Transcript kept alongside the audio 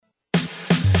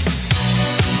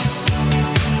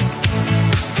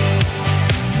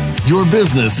Your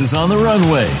business is on the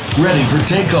runway, ready for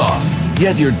takeoff,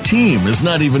 yet your team is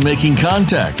not even making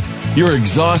contact. You're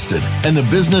exhausted, and the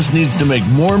business needs to make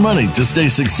more money to stay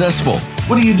successful.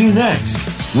 What do you do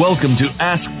next? Welcome to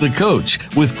Ask the Coach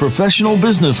with professional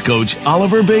business coach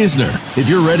Oliver Basner. If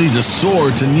you're ready to soar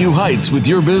to new heights with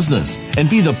your business and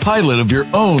be the pilot of your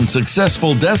own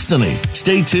successful destiny,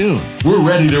 stay tuned. We're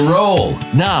ready to roll.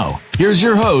 Now, here's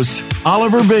your host,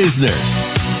 Oliver Basner.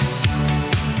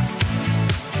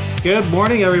 Good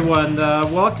morning, everyone.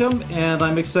 Welcome, and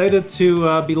I'm excited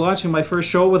to be launching my first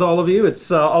show with all of you.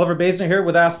 It's Oliver Basner here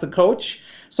with Ask the Coach.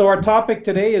 So our topic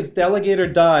today is delegate or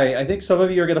die. I think some of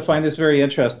you are going to find this very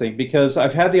interesting because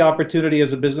I've had the opportunity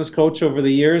as a business coach over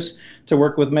the years to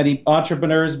work with many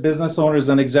entrepreneurs, business owners,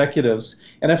 and executives.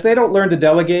 And if they don't learn to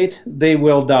delegate, they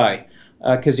will die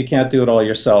because you can't do it all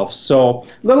yourself. So a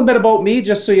little bit about me,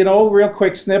 just so you know, real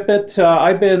quick snippet.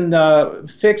 I've been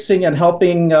fixing and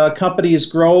helping companies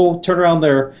grow, turn around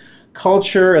their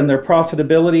culture and their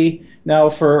profitability now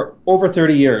for over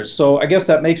 30 years. So I guess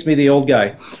that makes me the old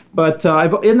guy. But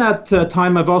in that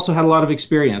time, I've also had a lot of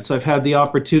experience. I've had the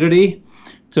opportunity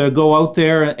to go out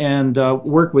there and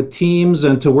work with teams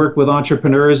and to work with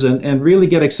entrepreneurs and really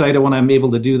get excited when I'm able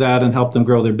to do that and help them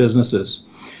grow their businesses.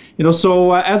 You know,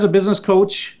 so as a business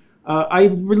coach, I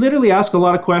literally ask a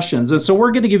lot of questions. And so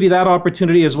we're going to give you that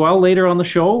opportunity as well later on the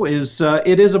show.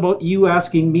 It is about you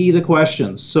asking me the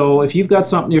questions. So if you've got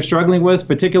something you're struggling with,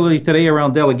 particularly today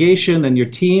around delegation and your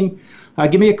team,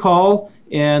 give me a call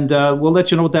and we'll let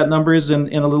you know what that number is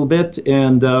in a little bit,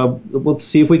 and we'll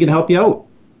see if we can help you out.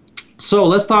 So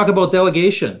let's talk about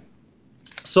delegation.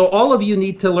 So all of you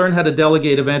need to learn how to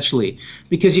delegate eventually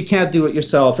because you can't do it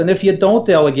yourself. And if you don't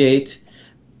delegate,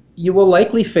 you will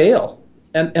likely fail.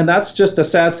 And that's just a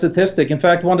sad statistic. In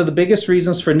fact, one of the biggest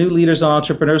reasons for new leaders and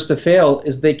entrepreneurs to fail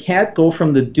is they can't go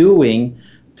from the doing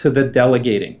to the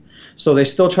delegating. So they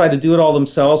still try to do it all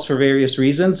themselves for various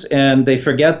reasons, and they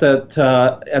forget that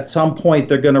at some point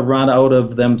they're going to run out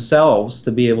of themselves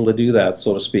to be able to do that,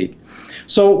 so to speak.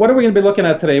 So what are we going to be looking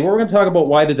at today? Well, we're going to talk about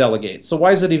why to delegate. So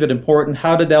why is it even important?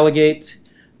 How to delegate?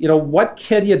 You know, what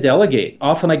can you delegate?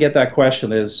 Often I get that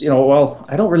question is, well,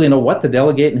 I don't really know what to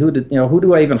delegate and who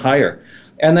do I even hire?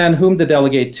 And then whom to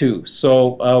delegate to.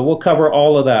 So we'll cover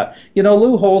all of that. You know,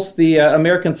 Lou Holtz, the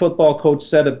American football coach,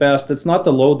 said it best. It's not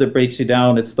the load that breaks you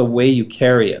down, it's the way you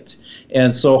carry it.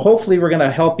 And so hopefully we're going to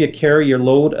help you carry your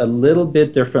load a little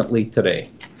bit differently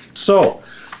today. So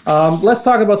let's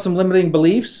talk about some limiting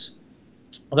beliefs.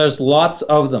 There's lots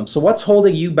of them. So what's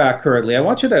holding you back currently? I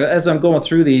want you to, as I'm going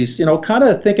through these, kind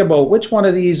of think about which one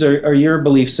of these are your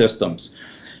belief systems.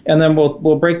 And then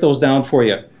we'll break those down for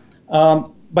you.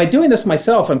 By doing this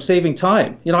myself, I'm saving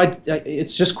time.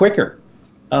 It's just quicker.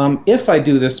 If I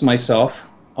do this myself,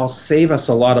 I'll save us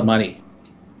a lot of money.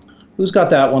 Who's got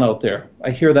that one out there?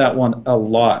 I hear that one a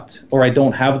lot. Or I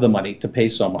don't have the money to pay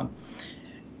someone.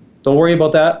 Don't worry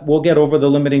about that. We'll get over the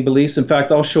limiting beliefs. In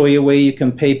fact, I'll show you a way you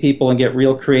can pay people and get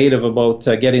real creative about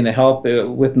getting the help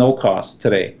with no cost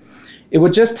today. It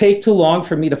would just take too long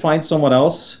for me to find someone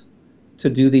else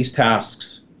to do these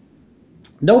tasks.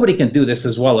 Nobody can do this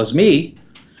as well as me.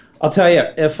 I'll tell you,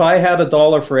 if I had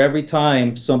 $1 for every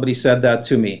time somebody said that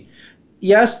to me,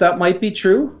 yes, that might be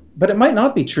true, but it might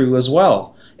not be true as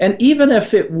well. And even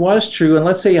if it was true, and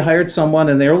let's say you hired someone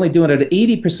and they're only doing it at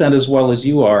 80% as well as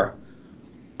you are,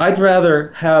 I'd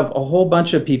rather have a whole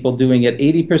bunch of people doing it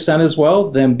 80% as well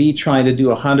than be trying to do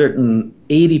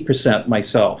 180%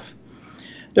 myself.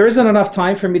 There isn't enough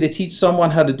time for me to teach someone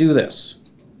how to do this.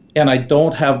 And I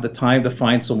don't have the time to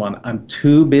find someone. I'm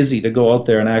too busy to go out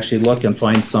there and actually look and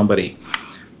find somebody.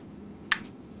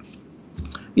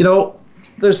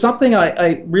 There's something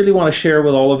I really want to share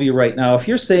with all of you right now. If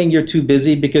you're saying you're too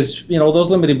busy, because,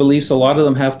 those limiting beliefs, a lot of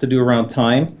them have to do around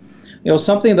time.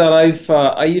 Something that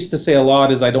I used to say a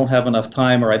lot is I don't have enough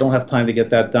time, or I don't have time to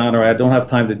get that done, or I don't have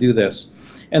time to do this.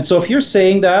 And so if you're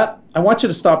saying that, I want you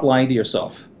to stop lying to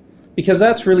yourself, because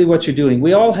that's really what you're doing.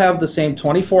 We all have the same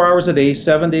 24 hours a day,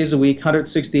 7 days a week,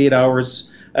 168 hours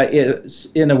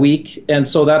in a week. And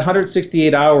so that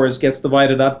 168 hours gets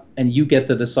divided up and you get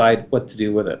to decide what to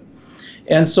do with it.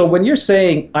 And so when you're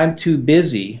saying I'm too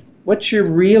busy, what you're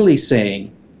really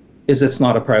saying is it's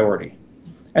not a priority.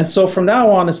 And so from now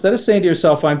on, instead of saying to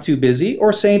yourself, I'm too busy,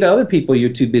 or saying to other people, you're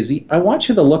too busy, I want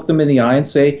you to look them in the eye and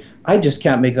say, I just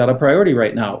can't make that a priority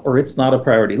right now, or it's not a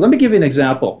priority. Let me give you an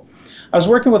example. I was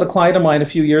working with a client of mine a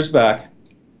few years back,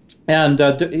 and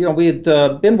we had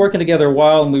been working together a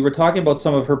while, and we were talking about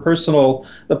some of the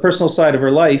personal side of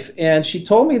her life. And she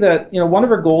told me that one of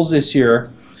her goals this year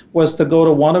was to go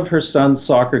to one of her son's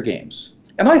soccer games.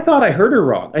 And I thought I heard her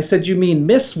wrong. I said, you mean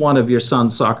miss one of your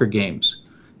son's soccer games?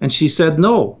 And she said,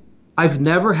 no, I've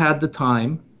never had the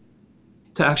time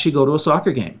to actually go to a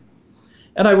soccer game.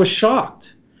 And I was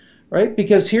shocked, right?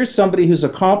 Because here's somebody who's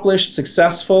accomplished,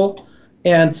 successful,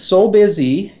 and so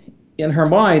busy in her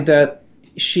mind that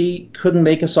she couldn't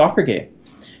make a soccer game.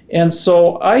 And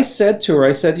so I said to her,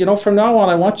 I said, from now on,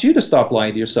 I want you to stop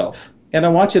lying to yourself. And I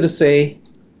want you to say,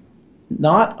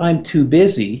 not I'm too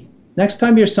busy. Next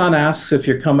time your son asks if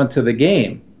you're coming to the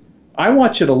game, I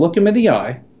want you to look him in the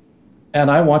eye,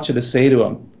 and I want you to say to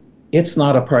him, it's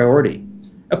not a priority.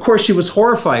 Of course, she was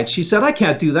horrified. She said, I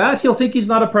can't do that. He'll think he's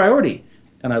not a priority.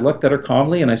 And I looked at her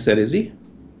calmly and I said, is he?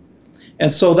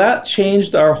 And so that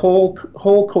changed our whole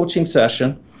coaching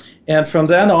session. And from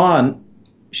then on,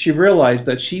 she realized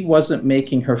that she wasn't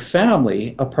making her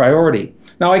family a priority.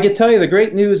 Now, I can tell you the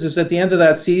great news is at the end of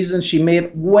that season, she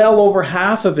made well over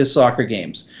half of his soccer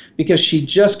games because she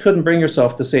just couldn't bring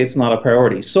herself to say it's not a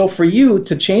priority. So for you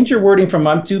to change your wording from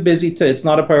I'm too busy to it's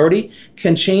not a priority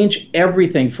can change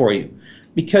everything for you,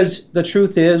 because the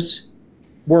truth is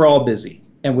we're all busy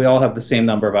and we all have the same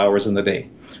number of hours in the day.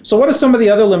 So what are some of the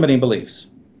other limiting beliefs?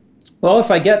 Well, if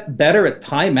I get better at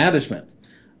time management,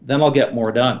 then I'll get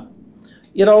more done.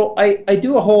 I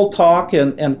do a whole talk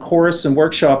and course and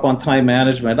workshop on time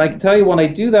management. I can tell you when I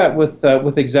do that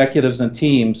with executives and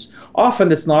teams,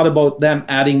 often it's not about them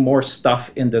adding more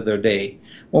stuff into their day.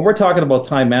 When we're talking about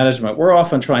time management, we're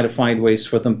often trying to find ways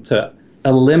for them to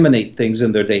eliminate things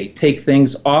in their day, take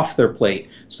things off their plate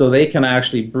so they can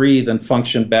actually breathe and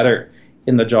function better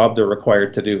in the job they're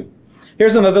required to do.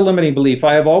 Here's another limiting belief.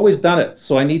 I have always done it,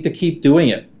 so I need to keep doing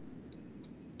it.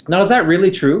 Now, is that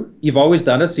really true? You've always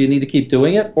done it, so you need to keep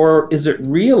doing it? Or is it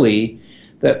really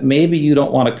that maybe you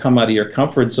don't want to come out of your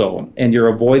comfort zone and you're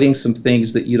avoiding some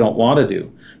things that you don't want to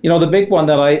do? The big one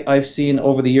that I've seen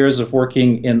over the years of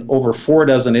working in over 4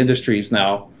 dozen industries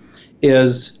now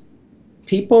is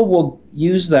people will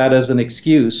use that as an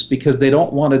excuse because they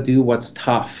don't want to do what's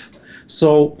tough.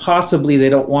 So possibly they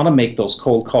don't want to make those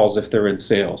cold calls if they're in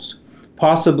sales.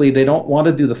 Possibly they don't want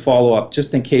to do the follow-up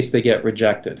just in case they get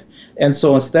rejected. And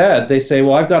so instead they say,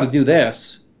 well, I've got to do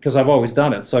this because I've always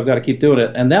done it, so I've got to keep doing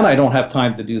it, and then I don't have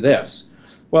time to do this.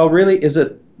 Well, really, is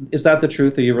that the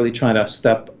truth? Are you really trying to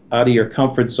step out of your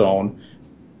comfort zone,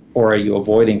 or are you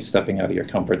avoiding stepping out of your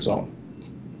comfort zone?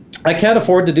 I can't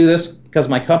afford to do this because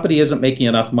my company isn't making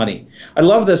enough money. I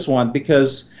love this one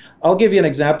because I'll give you an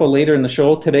example later in the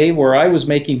show today where I was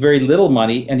making very little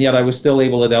money and yet I was still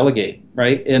able to delegate,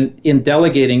 right? And in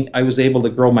delegating, I was able to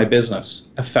grow my business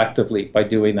effectively by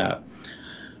doing that.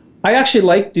 I actually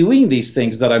like doing these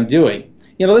things that I'm doing.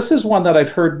 This is one that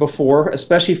I've heard before,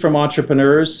 especially from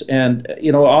entrepreneurs, and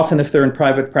often if they're in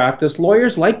private practice,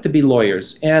 lawyers like to be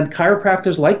lawyers and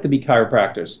chiropractors like to be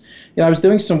chiropractors. I was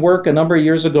doing some work a number of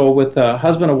years ago with a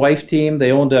husband and wife team.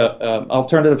 They owned a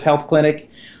alternative health clinic.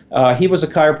 He was a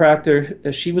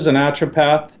chiropractor, she was a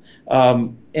naturopath,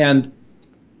 and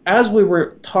as we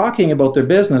were talking about their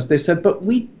business, they said, but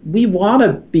we want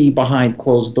to be behind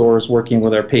closed doors working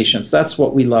with our patients. That's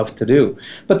what we love to do.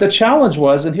 But the challenge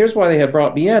was, and here's why they had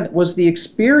brought me in, was the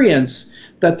experience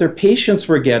that their patients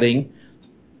were getting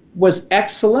was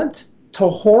excellent to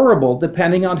horrible,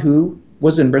 depending on who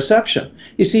was in reception.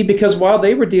 You see, because while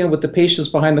they were dealing with the patients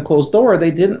behind the closed door, they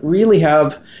didn't really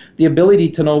have the ability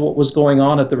to know what was going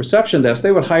on at the reception desk.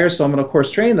 They would hire someone, of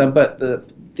course, train them, but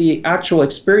the actual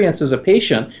experience as a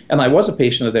patient, and I was a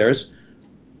patient of theirs,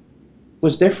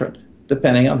 was different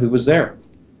depending on who was there.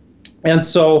 And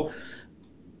so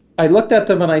I looked at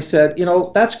them and I said,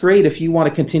 that's great if you want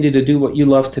to continue to do what you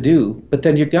love to do, but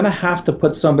then you're going to have to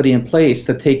put somebody in place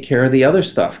to take care of the other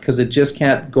stuff because it just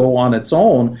can't go on its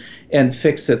own and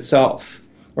fix itself,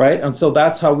 right? And so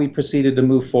that's how we proceeded to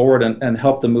move forward and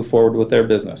help them move forward with their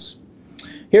business.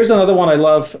 Here's another one I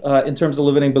love in terms of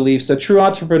limiting beliefs. A true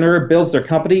entrepreneur builds their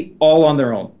company all on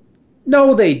their own.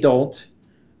 No, they don't.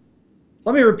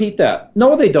 Let me repeat that.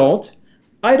 No, they don't.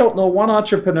 I don't know one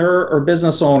entrepreneur or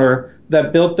business owner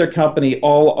that built their company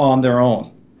all on their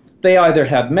own. They either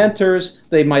had mentors,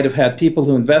 they might have had people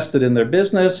who invested in their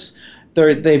business,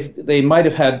 they might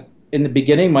have had, in the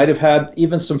beginning, might have had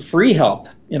even some free help,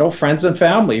 friends and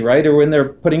family, right? Or when they're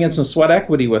putting in some sweat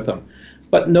equity with them.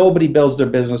 But nobody builds their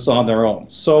business on their own.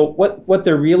 So what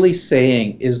they're really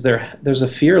saying is there's a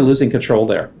fear of losing control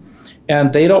there.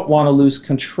 And they don't want to lose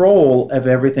control of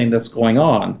everything that's going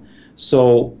on.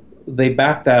 So they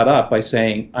back that up by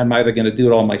saying, I'm either going to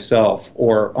do it all myself,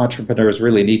 or entrepreneurs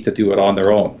really need to do it on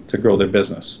their own to grow their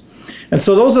business. And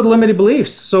so those are the limiting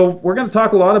beliefs. So we're going to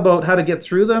talk a lot about how to get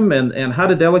through them and how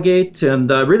to delegate, and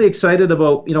really excited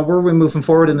about where we're moving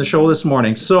forward in the show this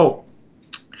morning. So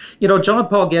John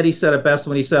Paul Getty said it best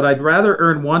when he said, I'd rather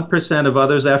earn 1% of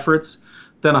others' efforts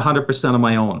than 100% of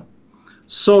my own.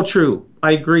 So true.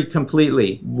 I agree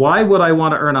completely. Why would I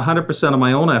want to earn 100% of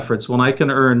my own efforts when I can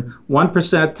earn 1%,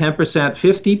 10%,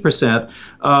 50%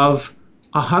 of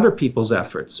 100 people's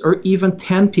efforts, or even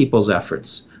 10 people's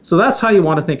efforts? So that's how you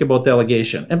want to think about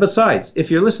delegation. And besides,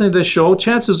 if you're listening to this show,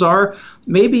 chances are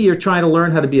maybe you're trying to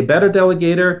learn how to be a better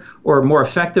delegator or more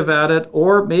effective at it,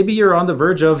 or maybe you're on the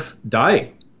verge of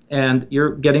dying and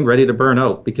you're getting ready to burn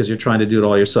out because you're trying to do it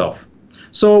all yourself.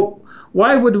 So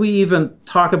why would we even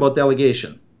talk about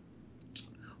delegation?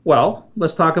 Well,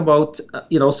 let's talk about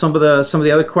some of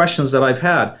the other questions that I've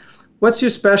had. What's your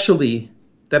specialty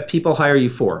that people hire you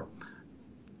for?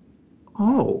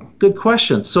 Oh, good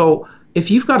question. So if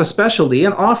you've got a specialty,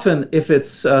 and often if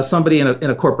it's somebody in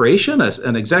a corporation,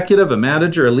 an executive, a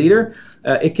manager, a leader,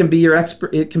 it can be your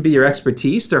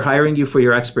expertise. They're hiring you for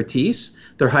your expertise.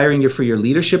 They're hiring you for your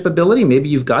leadership ability. Maybe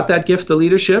you've got that gift of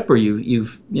leadership, or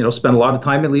you've spent a lot of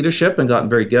time in leadership and gotten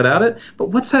very good at it. But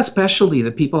what's that specialty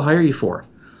that people hire you for?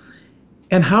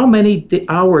 And how many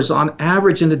hours on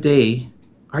average in a day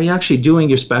are you actually doing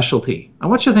your specialty? I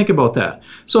want you to think about that.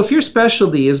 So if your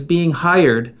specialty is being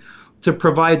hired to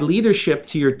provide leadership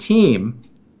to your team,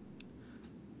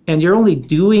 and you're only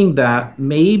doing that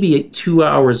maybe 2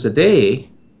 hours a day,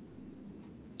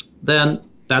 then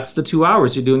that's the 2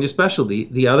 hours you're doing your specialty.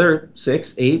 The other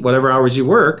 6, 8, whatever hours you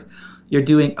work, you're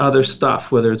doing other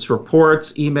stuff, whether it's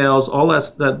reports, emails, all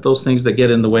those things that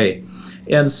get in the way.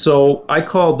 And so I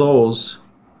call those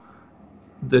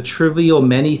the trivial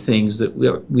many things that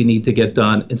we need to get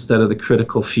done instead of the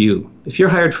critical few. If you're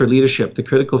hired for leadership, the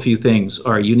critical few things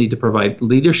are you need to provide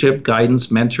leadership, guidance,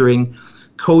 mentoring,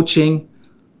 coaching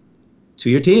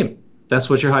to your team. That's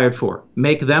what you're hired for.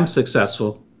 Make them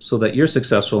successful so that you're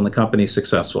successful and the company's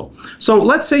successful. So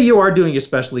let's say you are doing your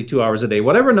specialty 2 hours a day.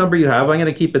 Whatever number you have, I'm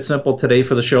going to keep it simple today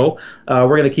for the show.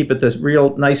 We're going to keep it to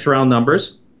real nice round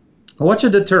numbers. I want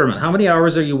you to determine how many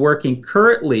hours are you working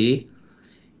currently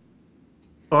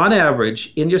on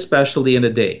average in your specialty in a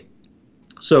day.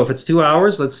 So if it's 2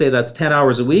 hours, let's say that's 10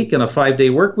 hours a week in a 5-day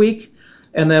work week.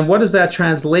 And then what does that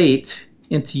translate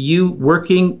into you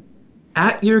working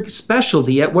at your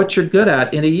specialty, at what you're good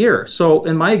at in a year? So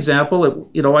in my example,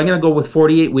 I'm going to go with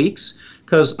 48 weeks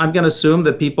because I'm going to assume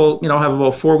that people, have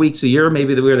about 4 weeks a year,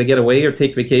 maybe where they get away or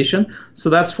take vacation. So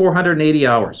that's 480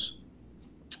 hours.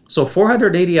 So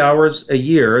 480 hours a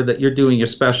year that you're doing your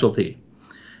specialty.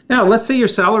 Now, let's say your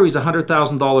salary is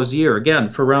 $100,000 a year, again,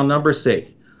 for round numbers'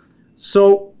 sake.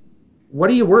 So what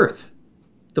are you worth?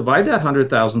 Divide that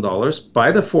 $100,000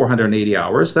 by the 480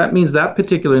 hours. That means that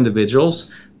particular individual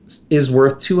is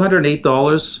worth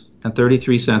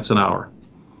 $208.33 an hour.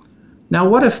 Now,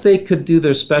 what if they could do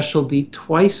their specialty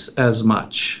twice as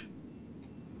much?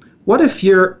 What if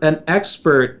you're an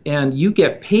expert and you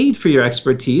get paid for your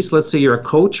expertise? Let's say you're a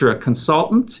coach or a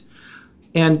consultant,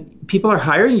 and people are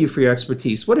hiring you for your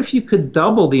expertise. What if you could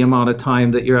double the amount of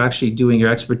time that you're actually doing your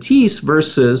expertise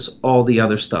versus all the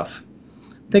other stuff?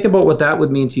 Think about what that would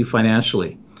mean to you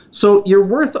financially. So you're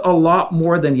worth a lot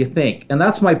more than you think, and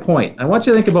that's my point. I want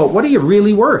you to think about, what are you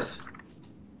really worth?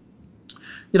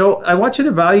 I want you to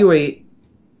evaluate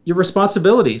your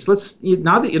responsibilities.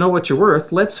 Now that you know what you're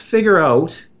worth, let's figure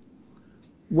out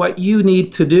what you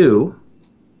need to do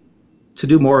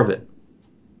more of it.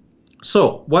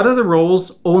 So what are the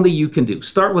roles only you can do?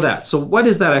 Start with that. So what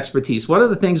is that expertise? What are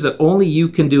the things that only you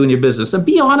can do in your business? And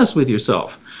be honest with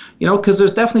yourself, because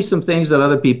there's definitely some things that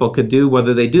other people could do.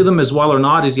 Whether they do them as well or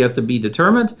not is yet to be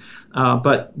determined.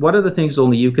 But what are the things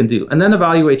only you can do? And then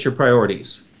evaluate your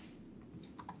priorities.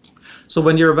 So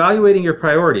when you're evaluating your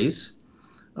priorities,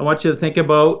 I want you to think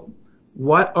about,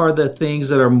 what are the things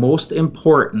that are most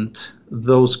important,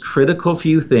 those critical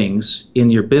few things in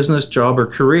your business, job, or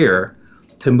career,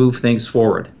 to move things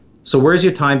forward. So where's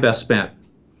your time best spent?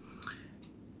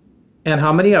 And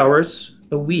how many hours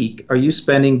a week are you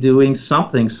spending doing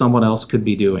something someone else could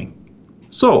be doing?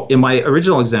 So in my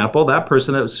original example, that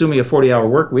person, assuming a 40-hour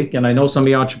work week, and I know some of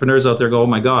you entrepreneurs out there go, oh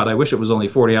my God, I wish it was only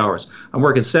 40 hours. I'm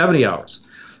working 70 hours.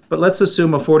 But let's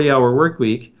assume a 40-hour work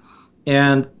week,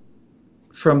 and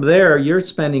from there, you're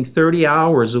spending 30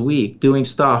 hours a week doing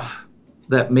stuff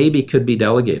that maybe could be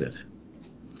delegated.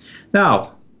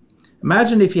 Now,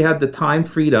 imagine if you had the time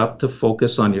freed up to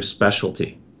focus on your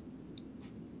specialty.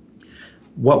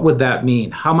 What would that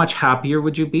mean? How much happier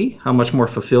would you be? How much more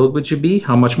fulfilled would you be?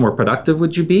 How much more productive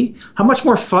would you be? How much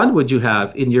more fun would you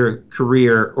have in your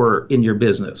career or in your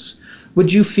business?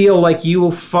 Would you feel like you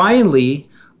will finally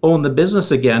own the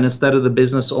business again instead of the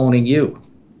business owning you?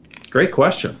 Great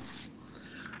question.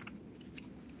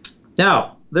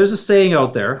 Now, there's a saying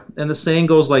out there, and the saying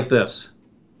goes like this: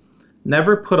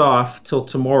 never put off till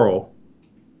tomorrow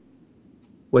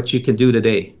what you can do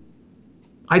today.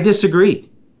 I disagree.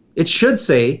 It should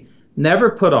say,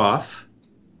 never put off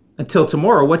until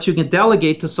tomorrow what you can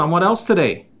delegate to someone else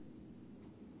today.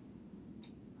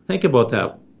 Think about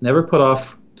that. Never put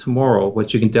off tomorrow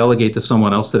what you can delegate to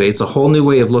someone else today. It's a whole new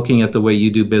way of looking at the way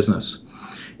you do business.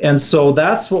 And so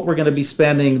that's what we're going to be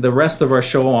spending the rest of our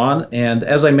show on. And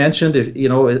as I mentioned,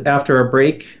 after our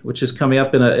break, which is coming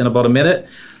up in about a minute,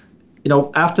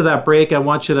 after that break, I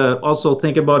want you to also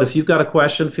think about, if you've got a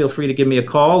question, feel free to give me a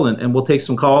call, and we'll take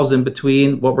some calls in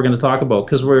between what we're going to talk about,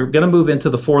 because we're going to move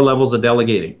into the 4 levels of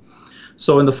delegating.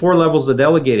 So in the 4 levels of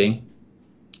delegating,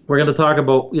 we're going to talk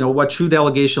about, what true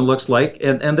delegation looks like,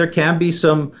 and there can be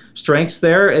some strengths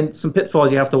there and some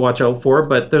pitfalls you have to watch out for,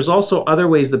 but there's also other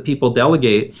ways that people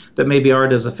delegate that maybe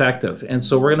aren't as effective. And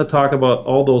so we're going to talk about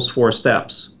all those 4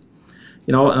 steps.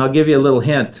 And I'll give you a little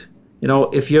hint.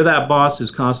 If you're that boss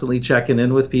who's constantly checking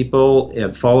in with people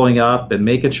and following up and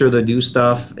making sure they do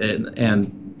stuff,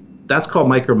 and that's called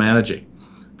micromanaging.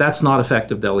 That's not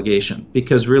effective delegation,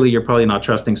 because really you're probably not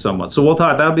trusting someone. So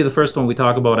that'll be the first one we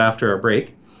talk about after our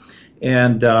break.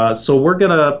 And so we're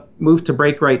going to move to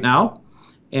break right now,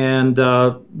 and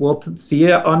we'll see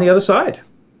you on the other side.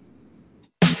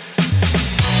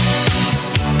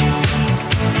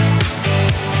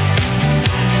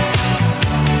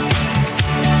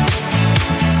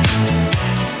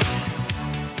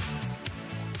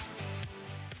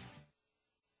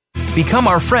 Become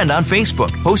our friend on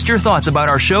Facebook. Post your thoughts about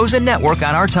our shows and network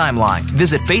on our timeline.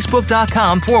 Visit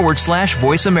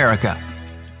facebook.com/Voice America.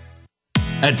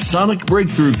 At Sonic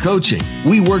Breakthrough Coaching,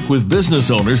 we work with business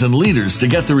owners and leaders to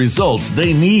get the results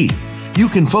they need. You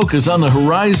can focus on the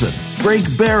horizon, break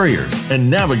barriers, and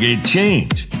navigate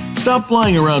change. Stop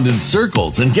flying around in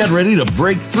circles and get ready to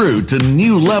break through to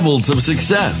new levels of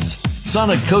success.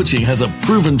 Sonic Coaching has a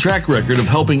proven track record of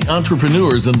helping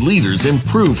entrepreneurs and leaders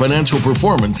improve financial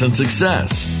performance and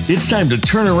success. It's time to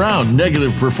turn around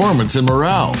negative performance and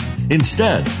morale.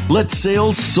 Instead, let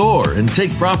sales soar and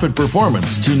take profit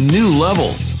performance to new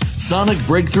levels. Sonic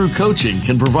Breakthrough Coaching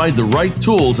can provide the right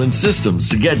tools and systems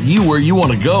to get you where you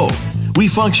want to go. We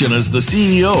function as the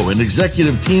CEO and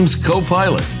executive team's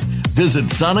co-pilot. Visit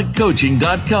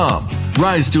soniccoaching.com.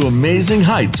 Rise to amazing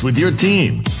heights with your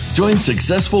team. Join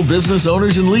successful business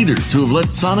owners and leaders who have let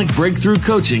Sonic Breakthrough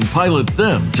Coaching pilot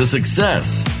them to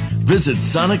success. Visit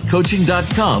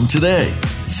soniccoaching.com today.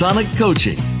 Sonic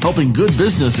Coaching, helping good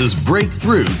businesses break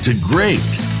through to great.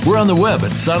 We're on the web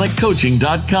at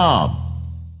soniccoaching.com.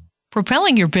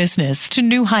 Propelling your business to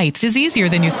new heights is easier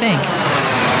than you think.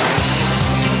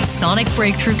 Sonic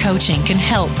Breakthrough Coaching can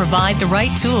help provide the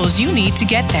right tools you need to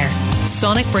get there.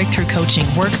 Sonic Breakthrough Coaching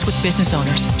works with business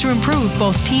owners to improve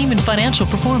both team and financial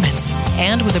performance.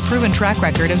 And with a proven track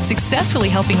record of successfully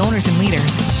helping owners and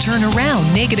leaders turn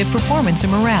around negative performance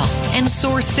and morale and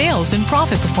soar sales and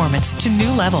profit performance to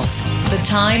new levels. The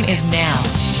time is now.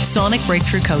 Sonic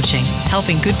Breakthrough Coaching,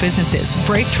 helping good businesses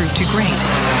break through to great.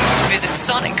 Visit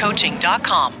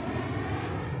soniccoaching.com.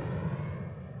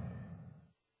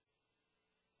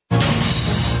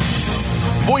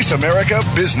 Voice America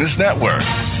Business Network,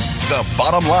 the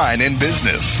bottom line in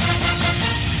business.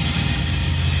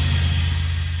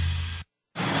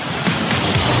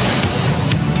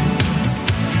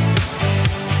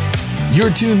 You're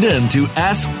tuned in to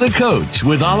Ask the Coach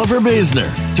with Oliver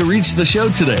Basner. To reach the show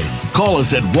today, call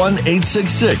us at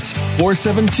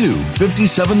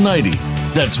 1-866-472-5790.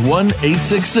 That's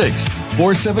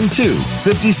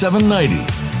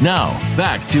 1-866-472-5790. Now,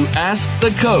 back to Ask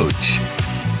the Coach.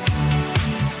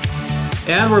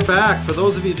 And we're back. For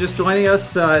those of you just joining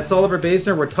us, it's Oliver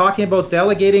Basner. We're talking about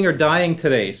delegating or dying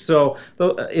today. So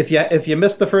if you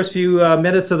missed the first few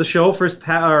minutes of the show,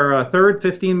 third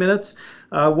 15 minutes,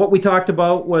 what we talked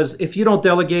about was, if you don't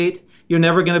delegate, you're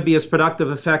never going to be as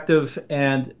productive, effective,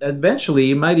 and eventually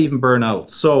you might even burn out.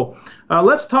 So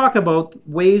let's talk about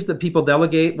ways that people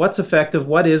delegate, what's effective,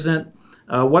 what isn't.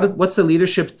 What's the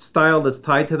leadership style that's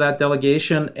tied to that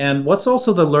delegation, and what's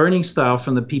also the learning style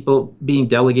from the people being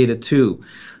delegated to?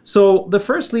 So the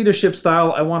first leadership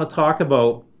style I want to talk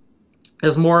about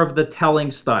is more of the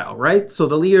telling style, right? So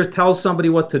the leader tells somebody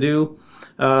what to do,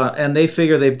 and they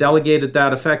figure they've delegated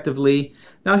that effectively.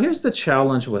 Now here's the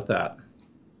challenge with that,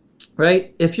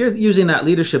 right? If you're using that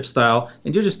leadership style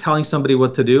and you're just telling somebody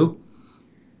what to do,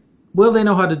 will they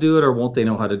know how to do it or won't they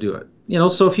know how to do it?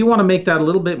 So if you want to make that a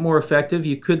little bit more effective,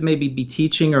 you could maybe be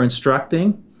teaching or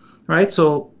instructing, right?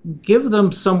 So give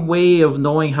them some way of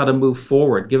knowing how to move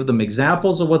forward. Give them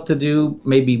examples of what to do,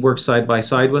 maybe work side by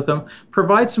side with them.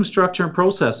 Provide some structure and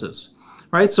processes.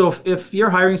 right? So if you're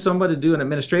hiring someone to do an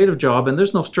administrative job and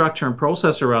there's no structure and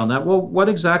process around that, well, what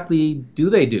exactly do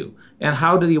they do? And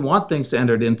how do you want things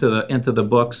entered into the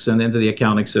books and into the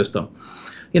accounting system?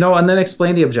 And then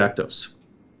explain the objectives,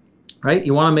 right?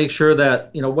 You want to make sure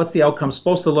that, what's the outcome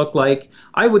supposed to look like?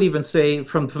 I would even say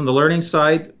from the learning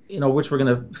side, which we're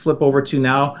going to flip over to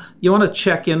now, you want to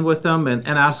check in with them and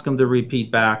ask them to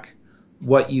repeat back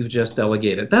what you've just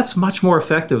delegated. That's much more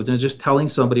effective than just telling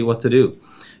somebody what to do.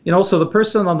 So the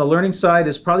person on the learning side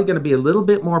is probably going to be a little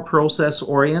bit more process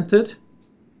oriented.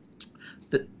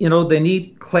 They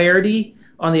need clarity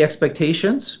on the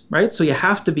expectations, right? So you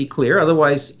have to be clear.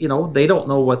 Otherwise, they don't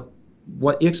know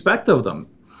what you expect of them.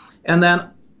 And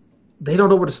then they don't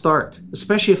know where to start,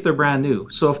 especially if they're brand new.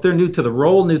 So if they're new to the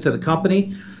role, new to the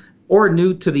company, or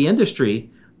new to the industry,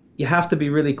 you have to be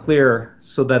really clear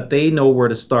so that they know where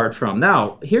to start from.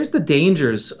 Now, here's the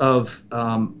dangers of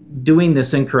doing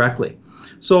this incorrectly.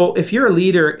 So if you're a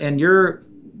leader and you're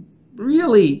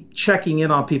really checking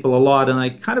in on people a lot, and I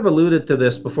kind of alluded to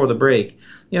this before the break,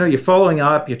 you're following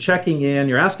up, you're checking in,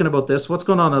 you're asking about this, what's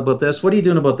going on about this, what are you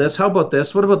doing about this, how about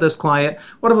this, what about this client,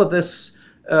 what about this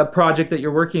project that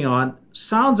you're working on,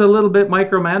 sounds a little bit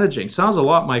micromanaging, sounds a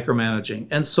lot micromanaging.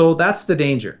 And so that's the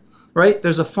danger, right?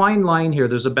 There's a fine line here,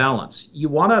 there's a balance. You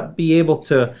want to be able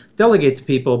to delegate to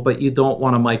people, but you don't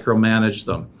want to micromanage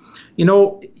them.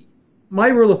 My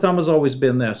rule of thumb has always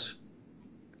been this.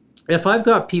 If I've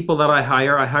got people that I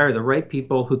hire the right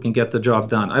people who can get the job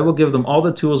done. I will give them all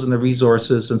the tools and the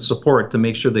resources and support to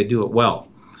make sure they do it well.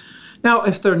 Now,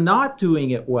 if they're not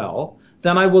doing it well,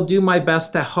 then I will do my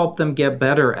best to help them get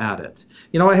better at it.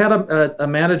 I had a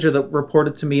manager that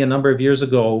reported to me a number of years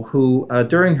ago who,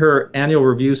 during her annual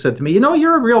review, said to me,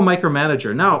 you're a real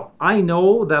micromanager. Now, I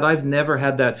know that I've never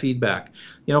had that feedback.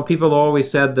 People always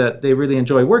said that they really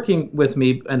enjoy working with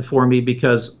me and for me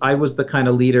because I was the kind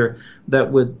of leader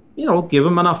that would, give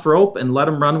them enough rope and let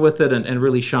them run with it and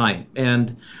really shine.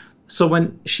 And so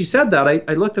when she said that,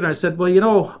 I looked at her and I said,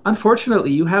 well,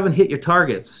 unfortunately, you haven't hit your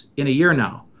targets in a year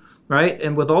now. Right?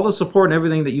 And with all the support and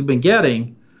everything that you've been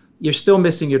getting, you're still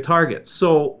missing your targets.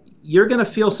 So you're going to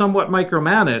feel somewhat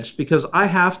micromanaged because I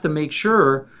have to make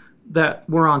sure that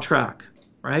we're on track,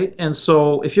 right? And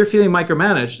so if you're feeling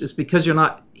micromanaged, it's because you're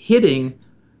not hitting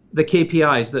the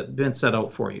KPIs that have been set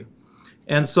out for you.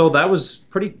 And so that was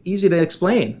pretty easy to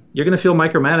explain. You're going to feel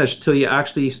micromanaged till you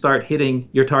actually start hitting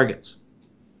your targets.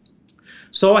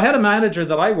 So I had a manager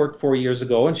that I worked for years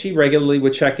ago, and she regularly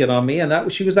would check in on me,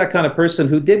 and she was that kind of person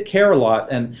who did care a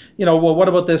lot. And, well, what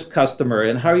about this customer,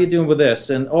 and how are you doing with this?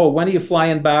 And, when are you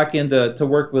flying back to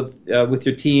work with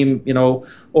your team,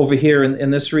 over here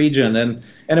in this region? And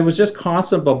it was just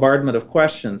constant bombardment of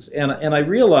questions. And I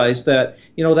realized that,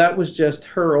 that was just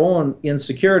her own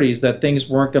insecurities, that things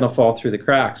weren't going to fall through the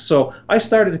cracks. So I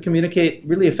started to communicate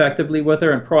really effectively with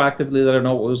her and proactively let her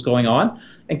know what was going on.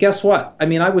 And guess what?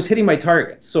 I was hitting my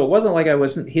targets. So it wasn't like I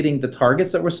wasn't hitting the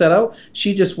targets that were set out.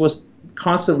 She just was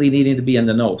constantly needing to be in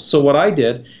the know. So what I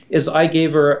did is I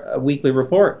gave her a weekly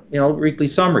report, weekly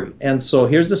summary. And so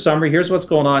here's the summary. Here's what's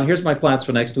going on. Here's my plans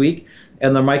for next week.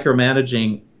 And the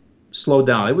micromanaging slowed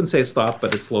down. I wouldn't say it stopped,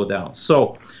 but it slowed down.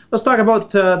 So let's talk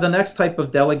about the next type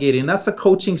of delegating. That's the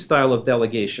coaching style of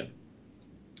delegation.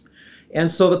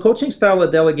 And so the coaching style of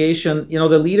delegation,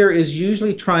 the leader is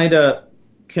usually trying to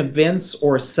convince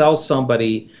or sell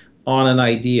somebody on an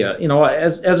idea.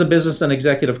 As a business and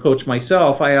executive coach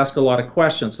myself, I ask a lot of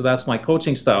questions, so that's my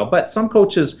coaching style. But some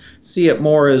coaches see it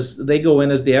more as they go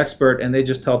in as the expert and they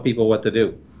just tell people what to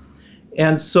do.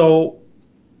 And so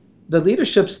the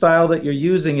leadership style that you're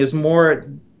using is more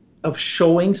of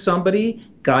showing somebody,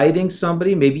 guiding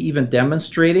somebody, maybe even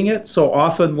demonstrating it. So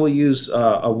often we'll use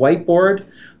a whiteboard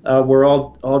where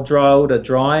I'll draw out a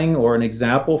drawing or an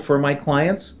example for my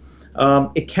clients.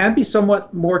 It can be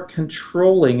somewhat more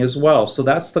controlling as well. So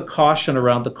that's the caution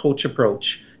around the coach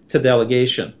approach to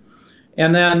delegation.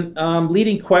 And then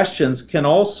leading questions can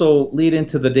also lead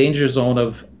into the danger zone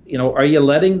of, are you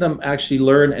letting them actually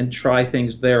learn and try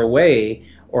things their way,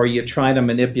 or are you trying to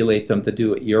manipulate them to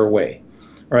do it your way,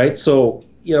 right? So,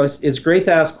 it's great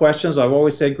to ask questions. I've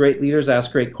always said great leaders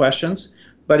ask great questions.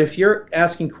 But if you're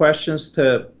asking questions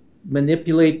to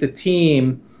manipulate the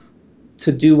team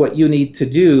to do what you need to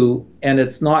do, and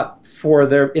it's not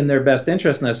in their best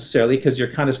interest necessarily, because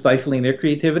you're kind of stifling their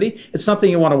creativity, it's something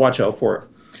you want to watch out for.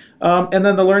 And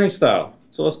then the learning style.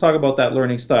 So let's talk about that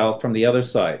learning style from the other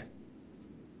side.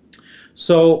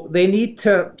 So they need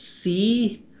to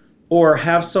see or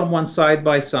have someone side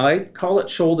by side, call it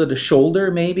shoulder to shoulder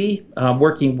maybe,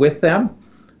 working with them.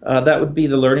 That would be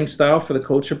the learning style for the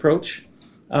coach approach.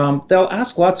 they'll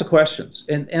ask lots of questions.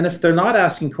 And if they're not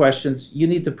asking questions, you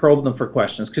need to probe them for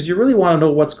questions, because you really want to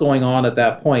know what's going on at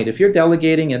that point. If you're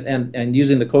delegating and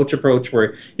using the coach approach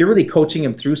where you're really coaching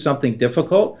them through something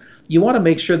difficult, you want to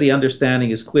make sure the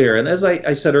understanding is clear. And as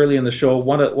I said earlier in the show,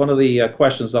 one of the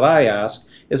questions that I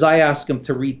ask them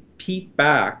to repeat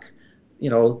back,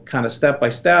 kind of step by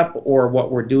step, or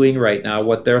what we're doing right now,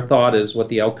 what their thought is, what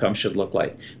the outcome should look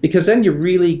like. Because then you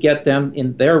really get them,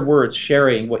 in their words,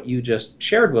 sharing what you just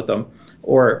shared with them,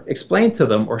 or explained to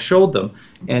them, or showed them,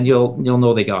 and you'll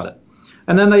know they got it.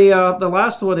 And then the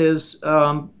last one is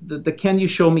the can you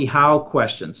show me how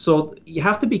questions. So you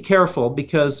have to be careful,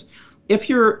 because if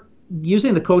you're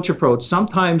using the coach approach,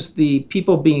 sometimes the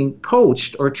people being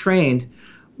coached or trained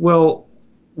will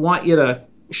want you to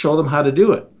show them how to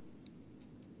do it.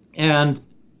 And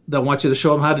they'll want you to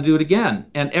show them how to do it again.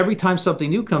 And every time something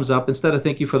new comes up, instead of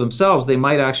thinking for themselves, they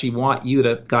might actually want you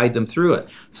to guide them through it.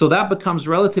 So that becomes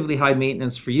relatively high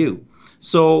maintenance for you.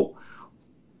 So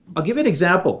I'll give you an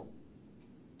example.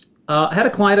 I had a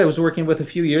client I was working with a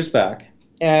few years back,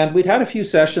 and we'd had a few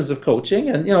sessions of coaching.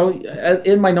 And,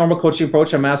 in my normal coaching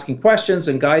approach, I'm asking questions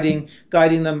and guiding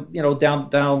them,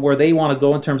 down where they want to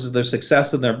go in terms of their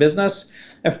success in their business.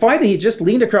 And finally, he just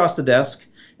leaned across the desk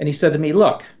and he said to me,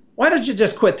 "Look, why don't you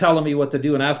just quit telling me what to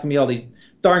do and asking me all these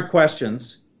darn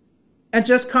questions and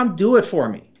just come do it for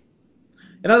me?"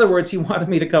 In other words, he wanted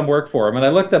me to come work for him. And I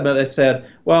looked at him and I said,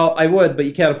 "Well, I would, but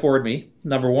you can't afford me,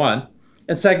 number one.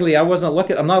 And secondly, I'm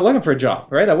not looking for a job,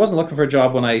 right? I wasn't looking for a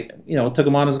job when I, took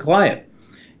him on as a client."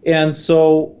 And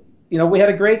so, we had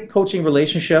a great coaching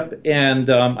relationship, and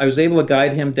I was able to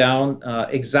guide him down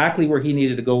exactly where he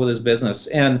needed to go with his business.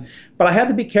 But I had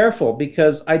to be careful,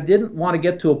 because I didn't want to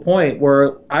get to a point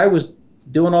where I was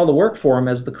doing all the work for him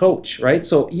as the coach, right?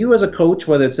 So you as a coach,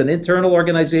 whether it's an internal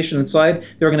organization inside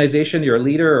the organization, you're a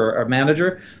leader or a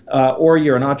manager, or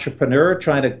you're an entrepreneur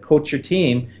trying to coach your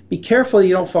team, be careful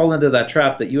you don't fall into that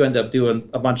trap that you end up doing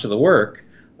a bunch of the work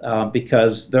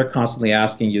because they're constantly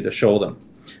asking you to show them.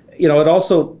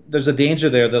 There's a danger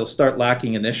there. They'll start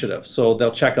lacking initiative. So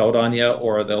they'll check out on you,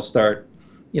 or they'll start,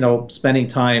 spending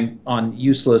time on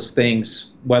useless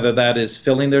things, whether that is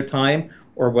filling their time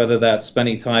or whether that's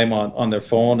spending time on their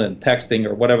phone and texting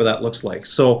or whatever that looks like.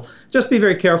 So just be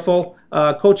very careful.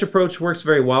 Coach approach works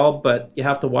very well, but you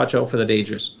have to watch out for the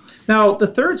dangers. Now, the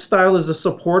third style is a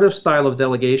supportive style of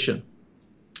delegation.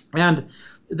 And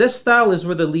this style is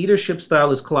where the leadership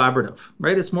style is collaborative,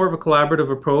 right? It's more of a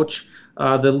collaborative approach.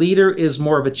 The leader is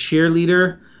more of a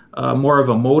cheerleader, more of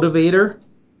a motivator.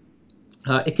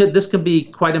 This can be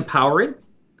quite empowering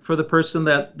for the person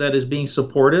that is being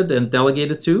supported and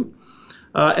delegated to.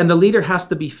 And the leader has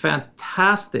to be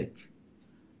fantastic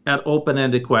at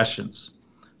open-ended questions.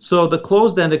 So the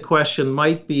closed-ended question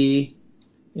might be,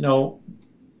 do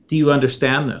you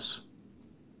understand this?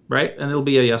 Right? And it'll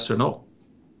be a yes or no.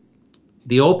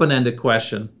 The open-ended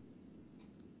question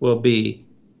will be,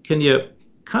 can you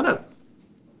kind of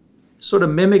sort of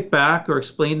mimic back or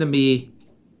explain to me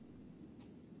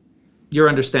your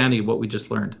understanding of what we just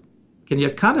learned? Can you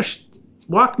kind of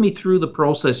walk me through the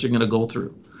process you're going to go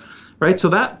through? Right? So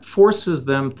that forces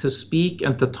them to speak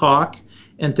and to talk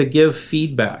and to give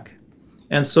feedback.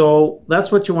 And so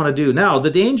that's what you want to do. Now, the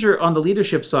danger on the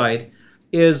leadership side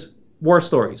is war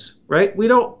stories, right? We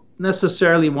don't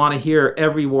necessarily want to hear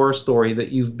every war story that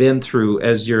you've been through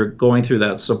as you're going through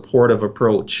that supportive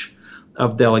approach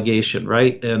of delegation,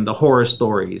 right? And the horror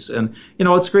stories. And,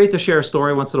 it's great to share a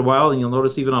story once in a while. And you'll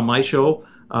notice even on my show,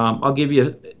 I'll give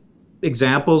you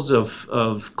examples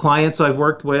of clients I've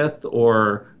worked with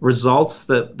or results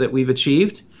that we've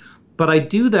achieved. But I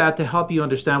do that to help you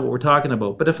understand what we're talking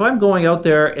about. But if I'm going out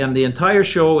there and the entire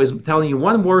show is telling you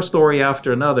one war story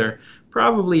after another,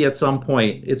 probably at some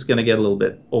point it's going to get a little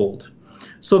bit old.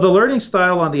 So the learning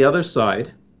style on the other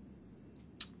side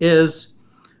is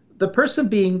the person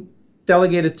being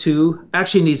delegated to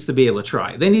actually needs to be able to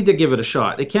try. They need to give it a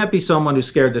shot. It can't be someone who's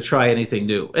scared to try anything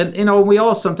new. And, we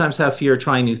all sometimes have fear of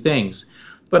trying new things.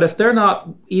 But if they're not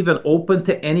even open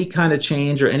to any kind of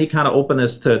change or any kind of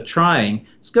openness to trying,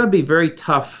 it's going to be very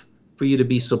tough for you to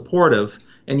be supportive.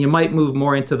 And you might move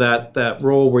more into that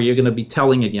role where you're going to be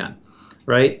telling again,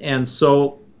 right? And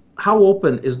so how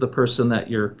open is the person that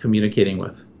you're communicating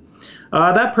with?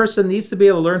 That person needs to be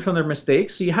able to learn from their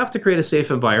mistakes. So you have to create a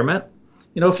safe environment.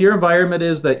 If your environment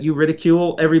is that you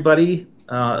ridicule everybody,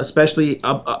 especially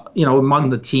among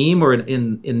the team or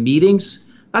in meetings,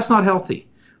 that's not healthy,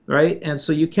 right? And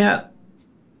so you can't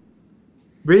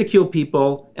ridicule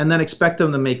people and then expect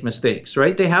them to make mistakes,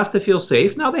 right? They have to feel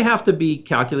safe. Now they have to be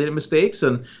calculated mistakes.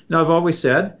 And I've always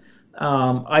said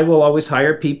I will always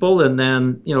hire people and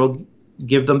then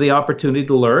give them the opportunity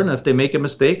to learn. If they make a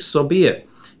mistake, so be it.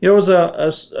 There was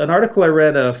an article I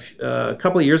read a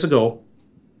couple of years ago,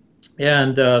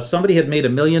 and somebody had made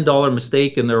 $1 million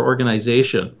mistake in their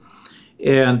organization,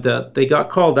 and they got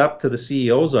called up to the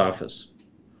CEO's office,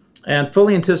 and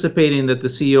fully anticipating that the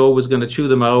CEO was going to chew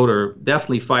them out or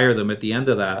definitely fire them at the end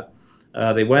of that.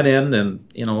 They went in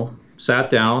and, sat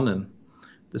down, and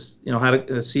the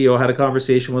CEO had a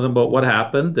conversation with him about what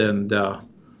happened, and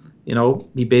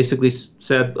he basically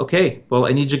said, okay, well,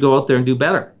 I need you to go out there and do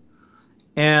better.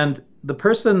 And the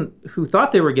person who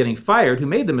thought they were getting fired, who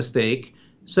made the mistake,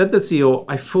 said to the CEO,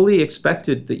 I fully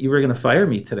expected that you were going to fire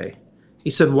me today. He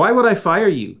said, why would I fire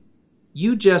you?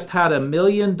 You just had $1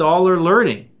 million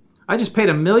learning. I just paid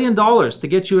 $1 million to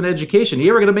get you an education. Are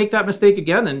you ever going to make that mistake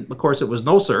again? And of course it was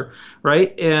no, sir,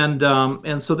 right? And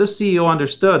so this CEO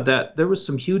understood that there was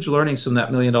some huge learnings from that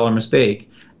 $1 million mistake,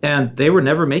 and they were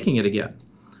never making it again.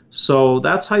 So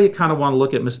that's how you kind of want to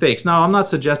look at mistakes. Now, I'm not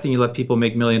suggesting you let people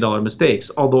make $1 million mistakes,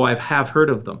 although I have heard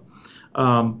of them.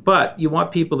 But you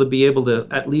want people to be able to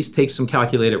at least take some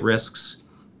calculated risks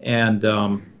and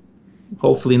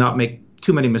hopefully not make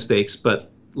too many mistakes,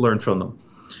 but learn from them.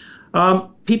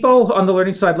 People on the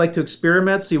learning side like to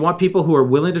experiment, so you want people who are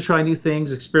willing to try new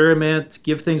things, experiment,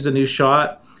 give things a new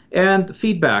shot, and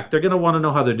feedback. They're going to want to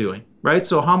know how they're doing, right?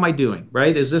 So how am I doing,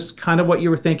 right? Is this kind of what you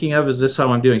were thinking of? Is this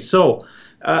how I'm doing? So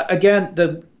again,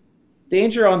 the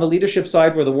danger on the leadership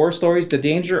side were the war stories. The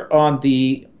danger on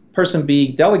the person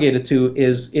being delegated to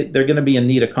is they're going to be in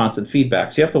need of constant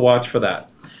feedback. So you have to watch for that,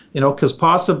 because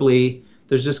possibly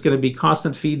there's just going to be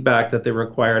constant feedback that they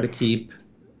require to keep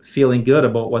feeling good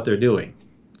about what they're doing.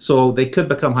 So they could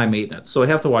become high maintenance. So I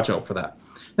have to watch out for that.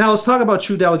 Now let's talk about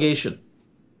true delegation.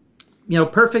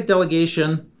 Perfect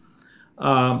delegation,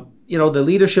 the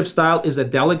leadership style is a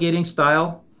delegating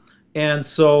style. And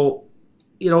so,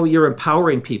 you're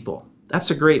empowering people.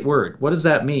 That's a great word. What does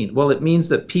that mean? Well, it means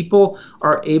that people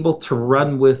are able to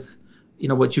run with,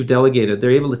 what you've delegated.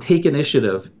 They're able to take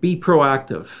initiative, be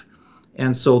proactive.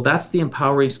 And so that's the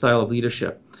empowering style of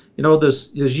leadership.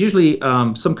 There's usually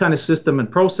some kind of system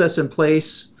and process in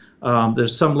place.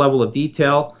 There's some level of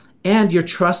detail, and you're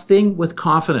trusting with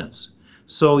confidence.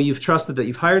 So you've trusted that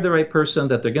you've hired the right person,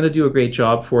 that they're going to do a great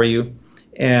job for you.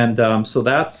 And so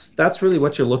that's really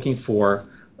what you're looking for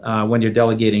when you're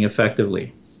delegating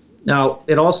effectively. Now,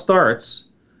 it all starts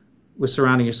with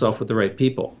surrounding yourself with the right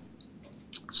people.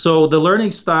 So the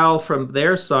learning style from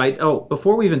their side,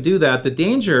 before we even do that, the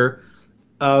danger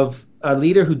of a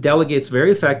leader who delegates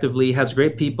very effectively, has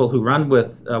great people who run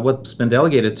with what's been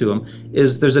delegated to them,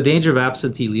 is there's a danger of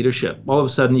absentee leadership. All of a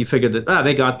sudden you figure that,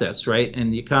 they got this, right?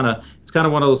 And it's kind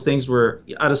of one of those things where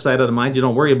out of sight, out of mind, you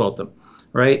don't worry about them,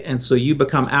 right? And so you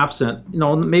become absent,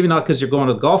 maybe not because you're going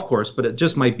to the golf course, but it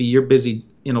just might be you're busy,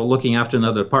 looking after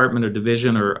another department or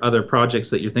division or other projects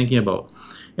that you're thinking about.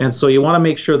 And so you want to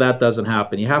make sure that doesn't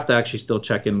happen. You have to actually still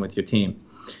check in with your team.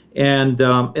 And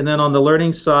then on the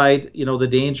learning side, the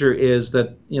danger is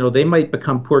that, they might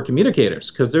become poor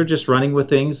communicators because they're just running with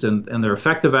things and they're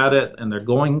effective at it and they're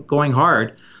going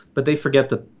hard, but they forget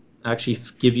to actually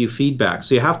give you feedback.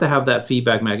 So you have to have that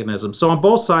feedback mechanism. So on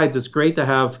both sides, it's great to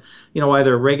have,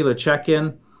 either a regular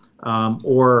check-in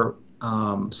or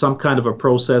some kind of a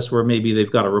process where maybe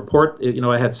they've got a report.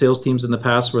 I had sales teams in the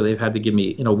past where they've had to give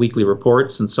me, weekly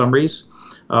reports and summaries.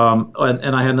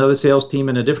 And I had another sales team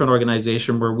in a different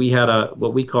organization where we had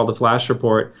what we called a flash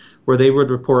report, where they would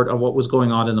report on what was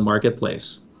going on in the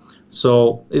marketplace.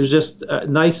 So it was just a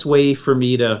nice way for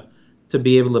me to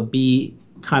be able to be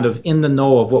kind of in the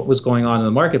know of what was going on in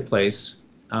the marketplace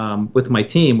with my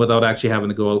team without actually having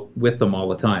to go with them all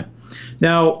the time.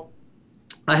 Now,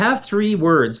 I have 3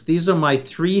 words. These are my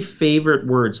 3 favorite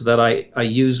words that I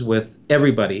use with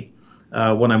everybody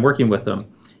when I'm working with them.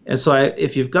 And so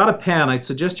if you've got a pen, I'd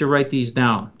suggest you write these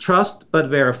down. Trust but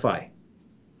verify.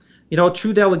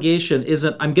 True delegation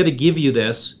isn't, I'm going to give you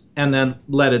this and then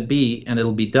let it be and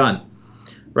it'll be done,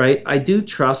 right? I do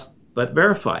trust but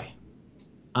verify.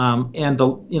 And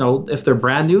if they're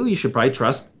brand new, you should probably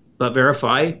trust but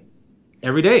verify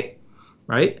every day,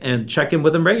 right? And check in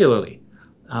with them regularly.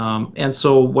 And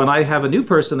so when I have a new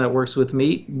person that works with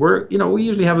me, we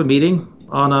usually have a meeting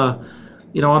on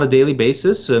a daily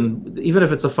basis, and even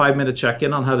if it's a 5-minute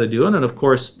check-in on how they're doing, and of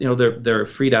course, they're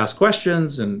free to ask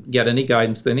questions and get any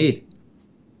guidance they need.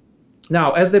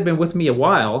 Now, as they've been with me a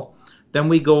while, then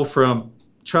we go from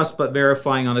trust but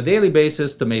verifying on a daily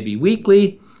basis to maybe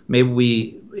weekly.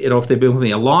 Maybe if they've been with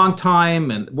me a long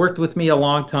time and worked with me a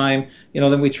long time,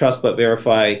 then we trust but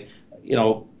verify,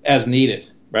 as needed,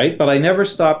 right? But I never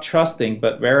stop trusting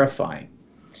but verifying.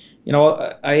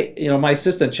 My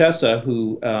assistant Chessa,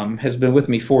 who has been with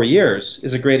me 4 years,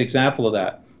 is a great example of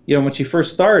that. When she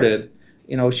first started,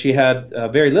 she had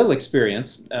very little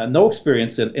experience, no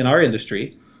experience in our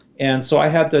industry. And so I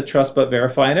had to trust but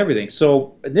verify and everything.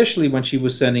 So initially when she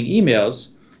was sending emails,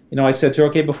 I said to her,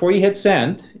 okay, before you hit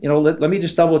send, let me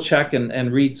just double check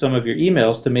and read some of your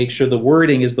emails to make sure the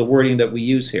wording is the wording that we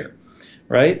use here,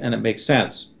 right? And it makes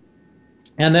sense.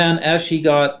 And then as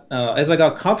I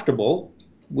got comfortable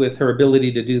with her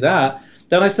ability to do that,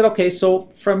 then I said, okay, so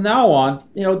from now on,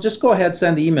 just go ahead,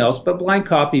 send emails, but blind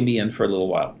copy me in for a little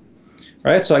while,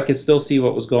 right? So I could still see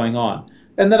what was going on.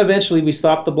 And then eventually we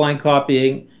stopped the blind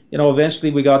copying.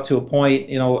 Eventually we got to a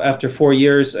point, after 4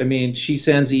 years, she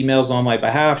sends emails on my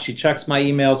behalf. She checks my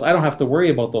emails. I don't have to worry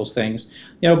about those things,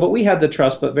 but we had to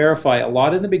trust but verify a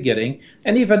lot in the beginning.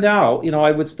 And even now,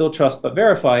 I would still trust but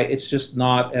verify. It's just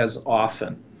not as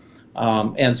often.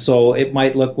 And so it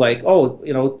might look like,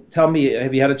 tell me,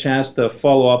 have you had a chance to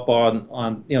follow up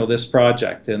on this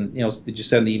project? And, did you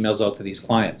send the emails out to these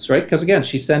clients, right? Because again,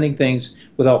 she's sending things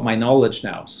without my knowledge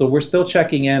now. So we're still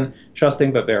checking in,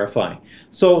 trusting but verifying.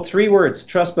 So 3 words,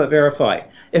 trust but verify.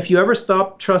 If you ever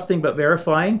stop trusting but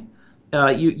verifying,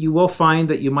 you will find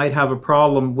that you might have a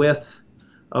problem with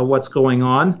what's going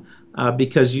on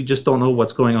because you just don't know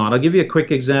what's going on. I'll give you a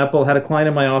quick example. I had a client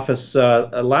in my office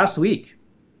last week.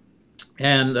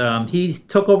 And he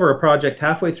took over a project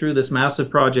halfway through this massive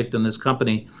project in this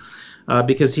company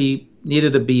because he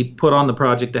needed to be put on the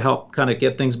project to help kind of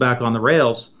get things back on the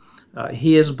rails.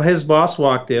 His boss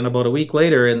walked in about a week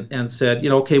later and said,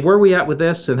 okay, where are we at with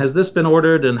this? And has this been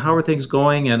ordered? And how are things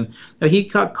going? And he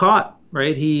got caught,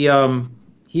 right? He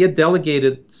had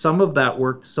delegated some of that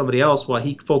work to somebody else while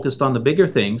he focused on the bigger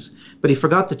things, but he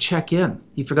forgot to check in.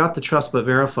 He forgot to trust but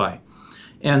verify.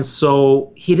 And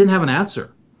so he didn't have an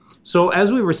answer. So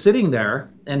as we were sitting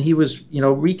there and he was,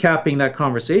 recapping that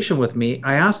conversation with me,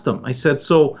 I asked him, I said,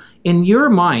 so in your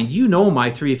mind,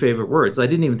 my 3 favorite words. I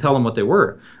didn't even tell him what they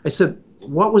were. I said,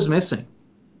 what was missing?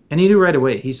 And he knew right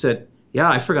away. He said,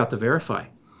 yeah, I forgot to verify.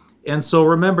 And so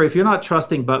remember, if you're not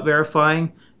trusting but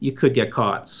verifying, you could get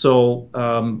caught. So,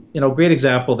 great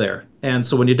example there. And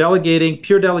so when you're delegating,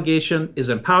 pure delegation is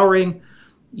empowering,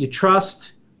 you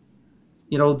trust,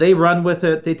 they run with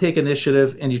it, they take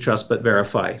initiative, and you trust but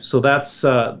verify. So that's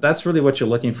really what you're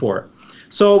looking for.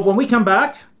 So when we come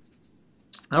back,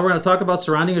 now we're going to talk about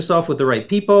surrounding yourself with the right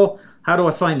people. How do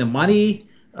I find the money?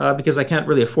 Because I can't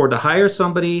really afford to hire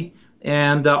somebody.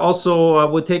 And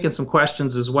also we're taking some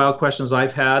questions as well, questions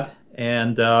I've had,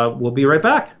 and we'll be right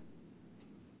back.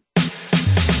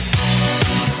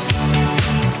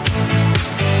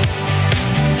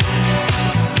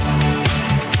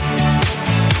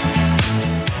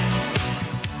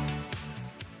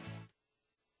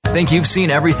 Think you've seen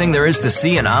everything there is to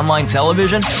see in online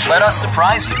television? Let us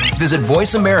surprise you. Visit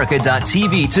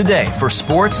voiceamerica.tv today for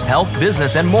sports, health,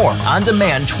 business, and more on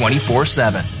demand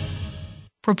 24/7.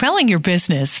 Propelling your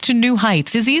business to new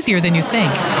heights is easier than you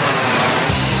think.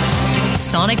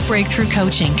 Sonic Breakthrough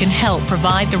Coaching can help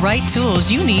provide the right tools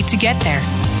you need to get there.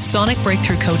 Sonic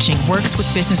Breakthrough Coaching works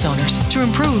with business owners to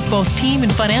improve both team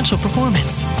and financial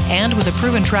performance. And with a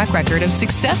proven track record of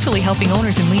successfully helping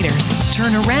owners and leaders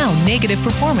turn around negative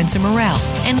performance and morale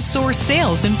and soar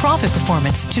sales and profit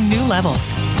performance to new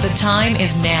levels. The time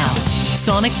is now.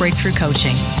 Sonic Breakthrough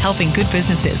Coaching, helping good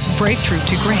businesses break through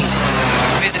to great.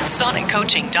 Visit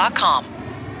soniccoaching.com.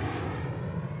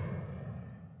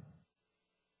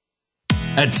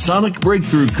 At Sonic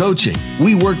Breakthrough Coaching,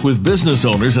 we work with business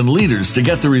owners and leaders to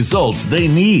get the results they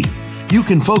need. You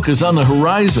can focus on the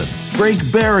horizon, break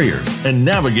barriers, and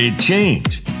navigate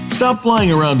change. Stop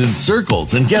flying around in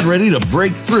circles and get ready to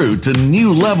break through to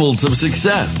new levels of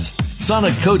success.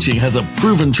 Sonic Coaching has a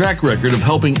proven track record of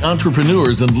helping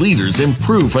entrepreneurs and leaders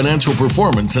improve financial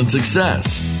performance and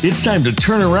success. It's time to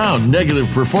turn around negative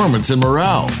performance and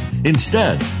morale.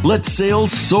 Instead, let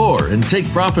sales soar and take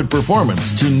profit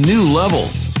performance to new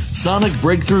levels. Sonic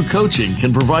Breakthrough Coaching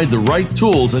can provide the right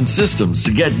tools and systems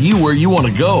to get you where you want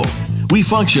to go. We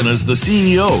function as the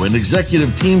CEO and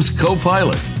executive team's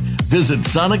co-pilot. Visit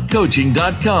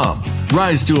soniccoaching.com.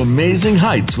 Rise to amazing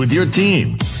heights with your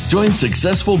team. Join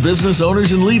successful business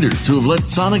owners and leaders who have let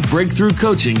Sonic Breakthrough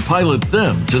Coaching pilot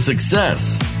them to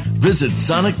success. Visit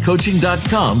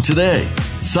soniccoaching.com today.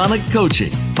 Sonic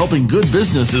Coaching, helping good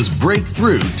businesses break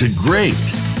through to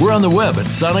great. We're on the web at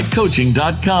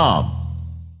soniccoaching.com.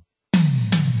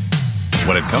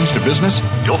 When it comes to business,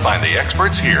 you'll find the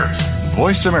experts here.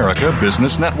 Voice America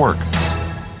Business Network.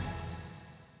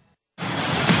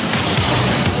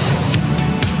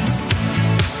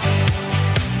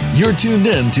 You're tuned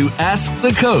in to Ask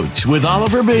the Coach with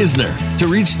Oliver Basner. To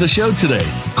reach the show today,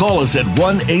 call us at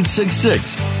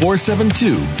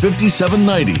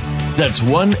 1-866-472-5790. That's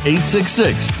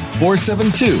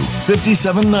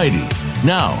 1-866-472-5790.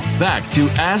 Now, back to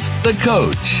Ask the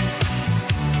Coach.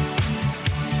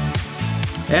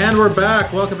 And we're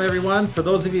back. Welcome, everyone. For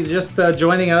those of you just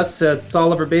joining us, it's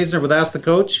Oliver Basner with Ask the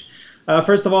Coach.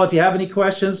 First of all, if you have any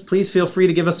questions, please feel free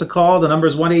to give us a call. The number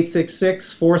is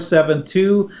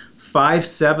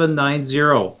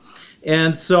 1-866-472-5790.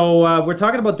 And so we're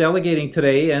talking about delegating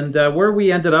today, and where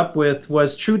we ended up with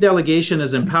was true delegation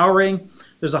is empowering.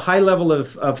 There's a high level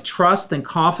of trust and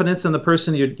confidence in the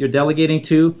person you're delegating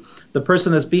to. The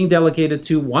person that's being delegated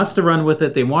to wants to run with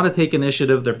it. They want to take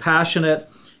initiative. They're passionate.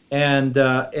 And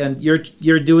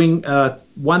you're doing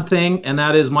one thing, and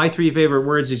that is my three favorite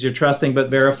words is you're trusting but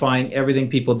verifying everything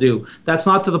people do. That's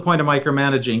not to the point of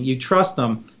micromanaging. You trust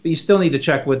them, but you still need to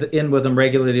check in with them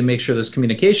regularly to make sure there's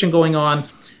communication going on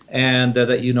and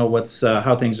that you know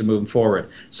how things are moving forward.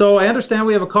 So I understand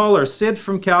we have a caller, Sid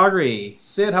from Calgary.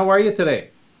 Sid, how are you today?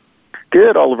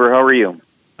 Good, Oliver. How are you?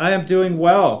 I am doing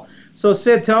well. So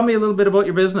Sid, tell me a little bit about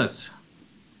your business.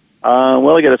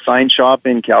 Well, I got a sign shop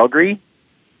in Calgary.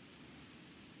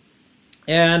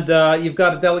 And you've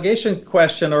got a delegation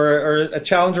question or a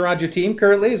challenge around your team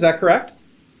currently, is that correct?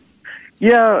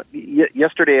 Yeah,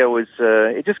 yesterday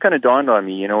it just kind of dawned on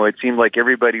me, it seemed like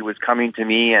everybody was coming to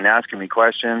me and asking me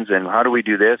questions and how do we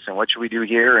do this and what should we do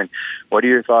here and what are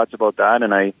your thoughts about that?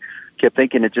 And I kept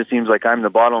thinking it just seems like I'm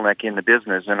the bottleneck in the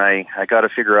business and I got to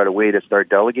figure out a way to start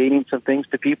delegating some things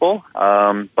to people.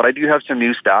 But I do have some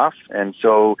new staff. And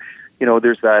so,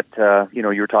 there's that, you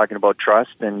were talking about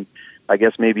trust and I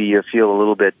guess maybe you feel a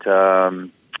little bit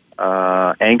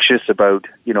anxious about,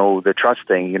 the trust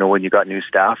thing, when you got new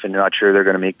staff and you're not sure they're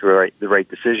going to make the right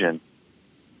decision.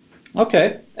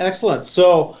 Okay, excellent.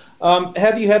 So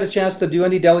have you had a chance to do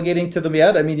any delegating to them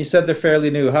yet? I mean, you said they're fairly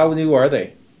new. How new are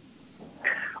they?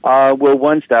 Well,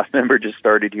 one staff member just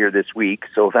started here this week,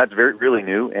 so that's really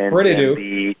new. And pretty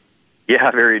new.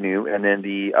 Yeah, very new. And then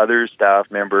the other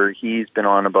staff member, he's been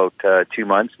on about 2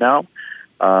 months now.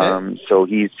 Okay. So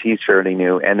he's fairly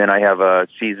new. And then I have a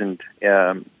seasoned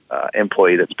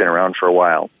employee that's been around for a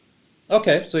while.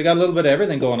 Okay, so you got a little bit of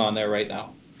everything going on there right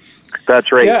now.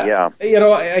 That's right, yeah.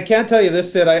 I can't tell you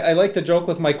this, Sid. I like to joke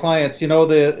with my clients.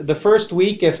 The first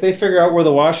week, if they figure out where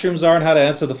the washrooms are and how to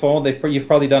answer the phone, you've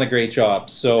probably done a great job.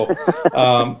 So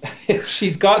if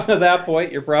she's gotten to that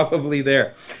point, you're probably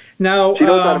there. Now, she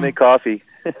knows how to make coffee.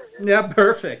 Yeah,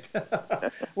 perfect.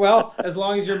 Well, as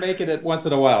long as you're making it once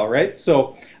in a while, right?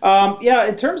 So,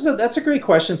 in terms of, that's a great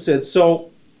question, Sid.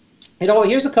 So,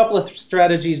 here's a couple of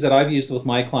strategies that I've used with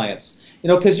my clients.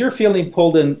 Because you're feeling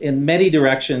pulled in many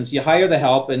directions. You hire the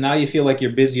help, and now you feel like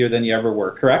you're busier than you ever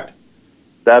were, correct?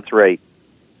 That's right.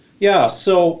 Yeah,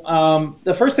 so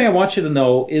the first thing I want you to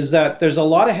know is that there's a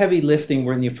lot of heavy lifting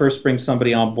when you first bring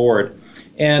somebody on board.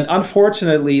 And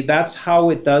unfortunately, that's how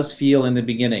it does feel in the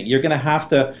beginning. You're going to have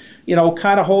to,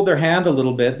 kind of hold their hand a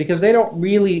little bit because they don't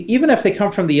really, even if they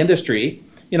come from the industry,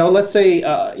 let's say,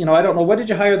 I don't know, what did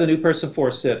you hire the new person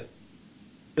for, Sid?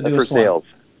 For sales.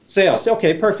 Sales.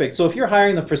 Okay, perfect. So if you're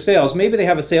hiring them for sales, maybe they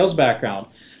have a sales background,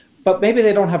 but maybe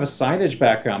they don't have a signage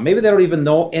background. Maybe they don't even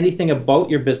know anything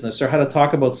about your business or how to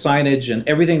talk about signage and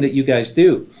everything that you guys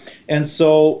do. And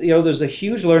so, there's a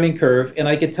huge learning curve. And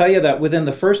I can tell you that within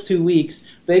the first 2 weeks,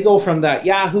 they go from that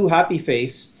Yahoo happy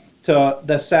face to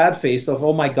the sad face of,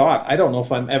 oh my God, I don't know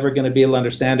if I'm ever going to be able to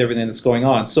understand everything that's going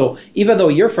on. So even though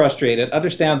you're frustrated,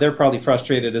 understand they're probably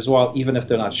frustrated as well, even if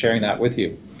they're not sharing that with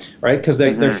you, right? Because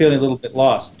they're feeling a little bit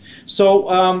lost. So,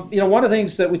 one of the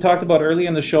things that we talked about earlier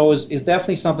in the show is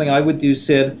definitely something I would do,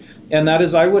 Sid, and that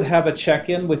is I would have a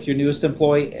check-in with your newest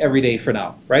employee every day for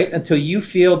now, right? Until you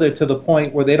feel they're to the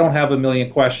point where they don't have a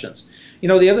million questions.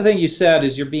 The other thing you said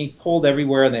is you're being pulled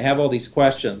everywhere and they have all these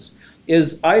questions.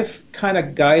 Is I've kind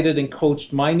of guided and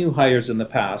coached my new hires in the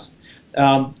past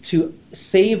to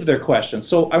save their questions.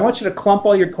 So I want you to clump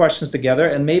all your questions together,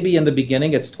 and maybe in the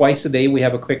beginning it's twice a day we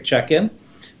have a quick check-in,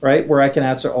 right, where I can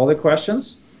answer all their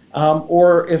questions.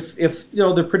 Or if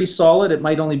they're pretty solid, it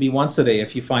might only be once a day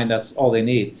if you find that's all they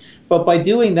need. But by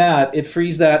doing that, it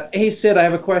frees that, hey, Sid, I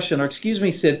have a question, or excuse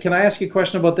me, Sid, can I ask you a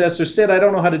question about this? Or Sid, I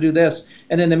don't know how to do this.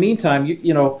 And in the meantime,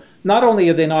 not only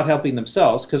are they not helping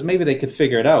themselves, because maybe they could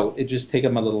figure it out, it just take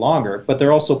them a little longer, but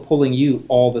they're also pulling you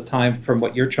all the time from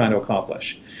what you're trying to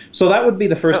accomplish. So that would be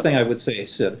the first thing I would say,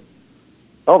 Sid.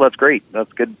 Oh, that's great.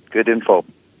 That's good info.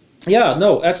 Yeah,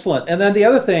 no, excellent. And then the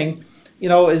other thing,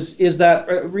 is that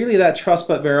really that trust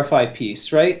but verify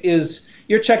piece, right? Is,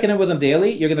 you're checking in with them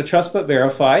daily. You're going to trust but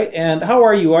verify. And how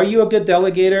are you? Are you a good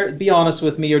delegator? Be honest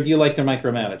with me, or do you like to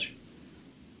micromanage?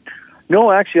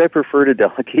 No, actually, I prefer to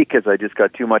delegate because I just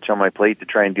got too much on my plate to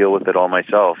try and deal with it all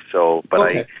myself. So, but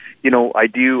Okay. I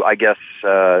do, I guess,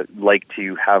 like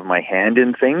to have my hand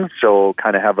in things, so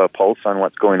kind of have a pulse on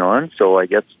what's going on. So I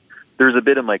guess there's a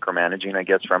bit of micromanaging, I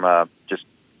guess, from just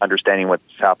understanding what's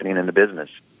happening in the business.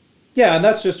 Yeah, and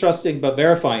that's just trusting but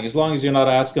verifying. As long as you're not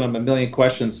asking them a million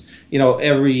questions,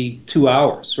 every 2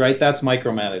 hours, right? That's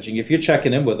micromanaging. If you're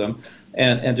checking in with them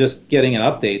and just getting an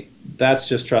update, that's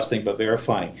just trusting but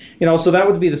verifying. So that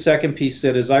would be the second piece.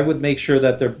 That is, I would make sure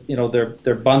that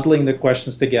they're bundling the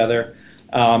questions together,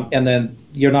 and then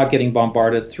you're not getting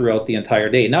bombarded throughout the entire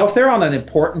day. Now, if they're on an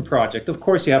important project, of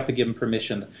course you have to give them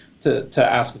permission to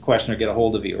ask a question or get a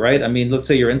hold of you, right? I mean, let's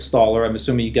say your installer, I'm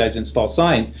assuming you guys install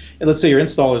signs, and let's say your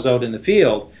installer's out in the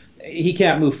field, he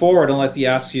can't move forward unless he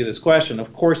asks you this question.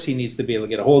 Of course he needs to be able to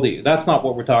get a hold of you. That's not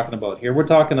what we're talking about here. We're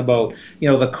talking about,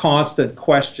 the constant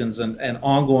questions and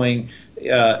ongoing,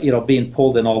 being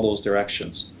pulled in all those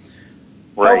directions.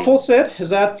 Right. Helpful, Sid? Does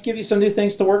that give you some new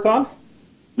things to work on?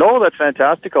 No, that's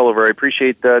fantastic, Oliver. I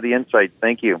appreciate the insight.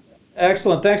 Thank you.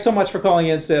 Excellent. Thanks so much for calling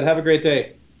in, Sid. Have a great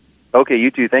day. Okay,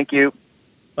 you too. Thank you.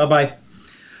 Bye-bye.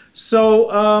 So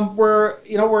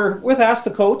we're with Ask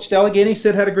the Coach. Delegating.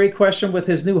 Sid had a great question with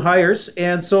his new hires,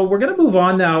 and so we're going to move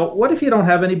on now. What if you don't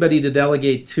have anybody to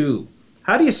delegate to?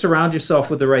 How do you surround yourself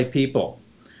with the right people?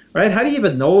 Right? How do you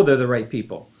even know they're the right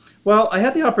people? Well, I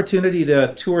had the opportunity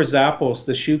to tour Zappos,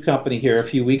 the shoe company, here a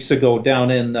few weeks ago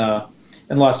down in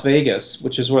Las Vegas,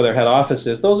 which is where their head office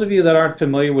is. Those of you that aren't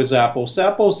familiar with Zappos,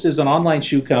 Zappos is an online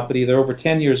shoe company. They're over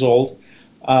 10 years old.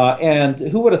 And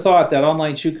who would have thought that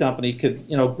online shoe company could,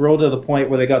 grow to the point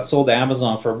where they got sold to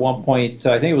Amazon for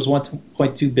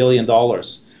 $1.2 billion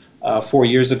 4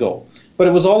 years ago. But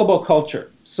it was all about culture.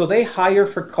 So they hire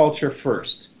for culture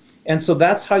first. And so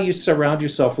that's how you surround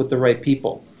yourself with the right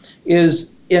people.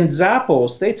 Is in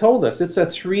Zappos, they told us it's a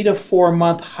 3 to 4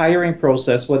 month hiring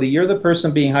process, whether you're the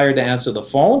person being hired to answer the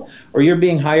phone or you're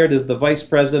being hired as the vice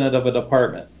president of a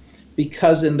department.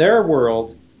 Because in their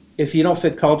world, if you don't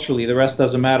fit culturally, the rest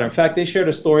doesn't matter. In fact, they shared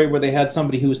a story where they had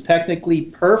somebody who was technically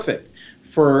perfect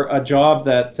for a job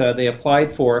that they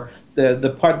applied for. The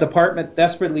department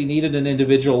desperately needed an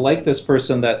individual like this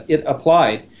person that it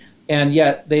applied, and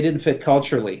yet they didn't fit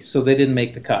culturally, so they didn't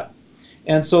make the cut.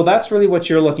 And so that's really what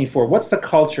you're looking for. What's the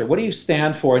culture? What do you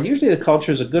stand for? And usually the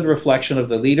culture is a good reflection of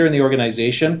the leader in the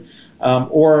organization,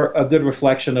 or a good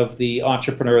reflection of the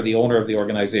entrepreneur, the owner of the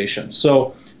organization.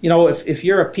 So, if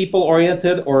you're a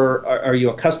people-oriented, or are you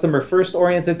a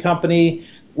customer-first-oriented company,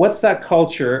 what's that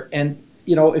culture? And,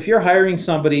 if you're hiring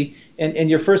somebody and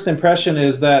your first impression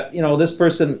is that, this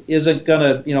person isn't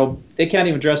going to, they can't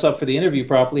even dress up for the interview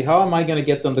properly, how am I going to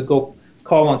get them to go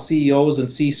call on CEOs and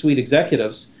C-suite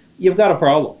executives? You've got a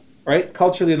problem, right?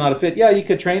 Culturally not a fit. Yeah, you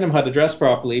could train them how to dress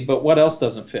properly, but what else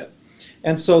doesn't fit?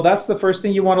 And so that's the first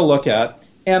thing you want to look at.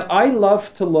 And I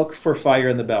love to look for fire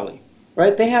in the belly,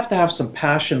 right? They have to have some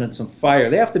passion and some fire.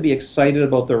 They have to be excited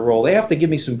about their role. They have to give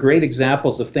me some great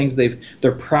examples of things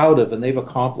they're proud of and they've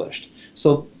accomplished.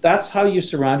 So that's how you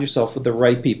surround yourself with the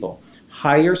right people.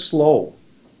 Hire slow,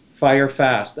 fire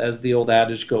fast, as the old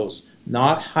adage goes.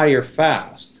 Not hire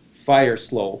fast, fire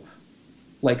slow,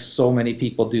 like so many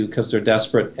people do because they're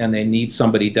desperate and they need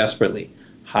somebody desperately.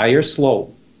 Hire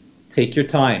slow. Take your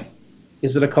time.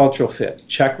 Is it a cultural fit?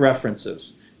 Check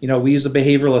references. We use a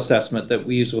behavioral assessment that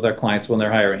we use with our clients when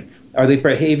they're hiring. Are they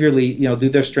behaviorally, do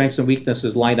their strengths and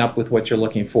weaknesses line up with what you're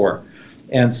looking for?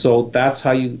 And so that's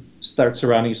how you start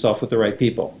surrounding yourself with the right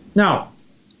people. Now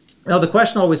the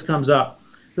question always comes up,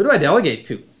 who do I delegate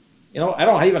to? I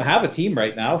don't even have a team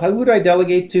right now. Who do I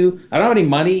delegate to? I don't have any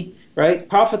money, right?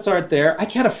 Profits aren't there. I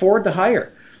can't afford to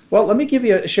hire. Well, let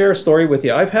me share a story with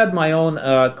you. I've had my own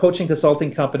coaching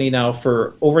consulting company now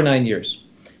for over 9 years.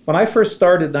 When I first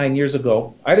started 9 years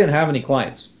ago, I didn't have any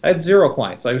clients. I had 0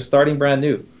 clients. I was starting brand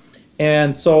new.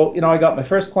 And so, I got my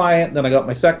first client, then I got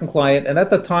my second client. And at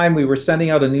the time, we were sending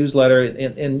out a newsletter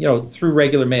in through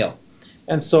regular mail.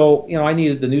 And so, I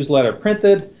needed the newsletter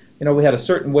printed. We had a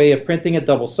certain way of printing it,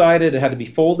 double-sided. It had to be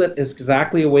folded. It's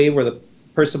exactly a way where the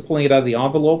person pulling it out of the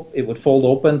envelope, it would fold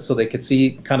open so they could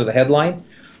see kind of the headline.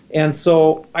 And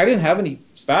so I didn't have any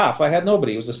staff. I had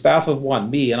nobody. It was a staff of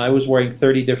one, me, and I was wearing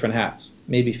 30 different hats,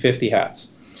 maybe 50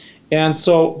 hats. And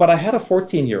so, but I had a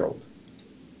 14-year-old.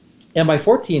 And my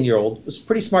 14-year-old was a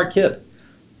pretty smart kid.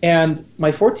 And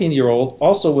my 14-year-old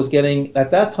also was getting,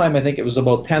 at that time, I think it was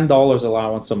about $10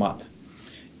 allowance a month.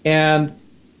 And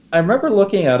I remember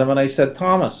looking at him and I said,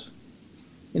 Thomas,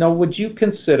 would you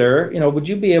consider, would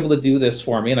you be able to do this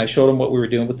for me? And I showed him what we were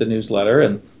doing with the newsletter,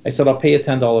 and I said, I'll pay you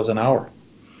 $10 an hour,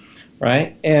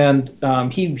 right? And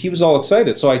he was all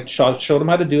excited. So I showed him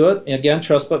how to do it. And again,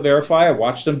 trust but verify. I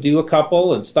watched him do a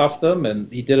couple and stuff them,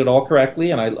 and he did it all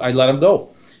correctly, and I let him go.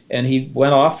 And he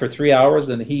went off for 3 hours,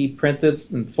 and he printed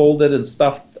and folded and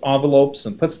stuffed envelopes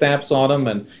and put stamps on them,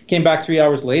 and came back 3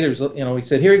 hours later. He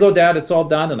said, "Here you go, Dad, it's all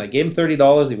done." And I gave him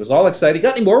 $30. He was all excited.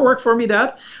 "Got any more work for me,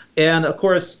 Dad?" And of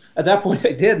course, at that point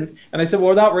I didn't. And I said,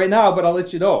 "Well, not right now, but I'll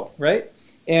let you know," right?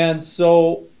 And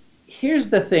so here's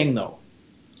the thing, though.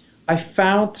 I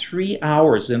found 3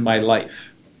 hours in my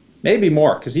life, maybe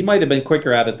more, because he might have been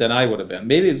quicker at it than I would have been.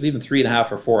 Maybe it was even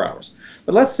 3.5 or 4 hours.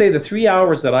 But let's say the 3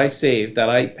 hours that I saved, that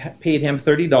I paid him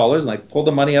 $30, and I pulled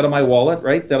the money out of my wallet,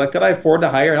 right? Could I afford to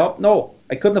hire help? No,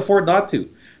 I couldn't afford not to,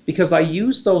 because I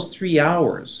used those 3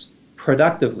 hours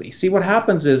productively. See, what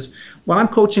happens is when I'm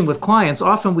coaching with clients,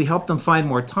 often we help them find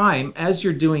more time, as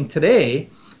you're doing today.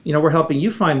 We're helping you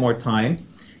find more time.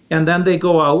 And then they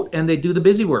go out and they do the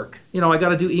busy work. I got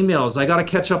to do emails. I got to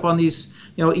catch up on these,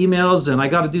 emails, and I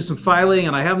got to do some filing,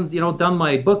 and I haven't, done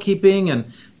my bookkeeping. And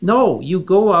no, you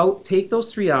go out, take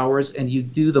those 3 hours, and you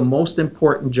do the most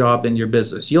important job in your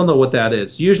business. You'll know what that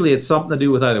is. Usually it's something to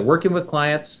do with either working with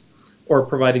clients or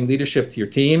providing leadership to your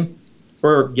team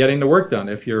or getting the work done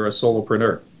if you're a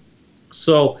solopreneur.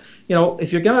 So,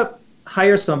 if you're going to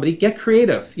hire somebody, get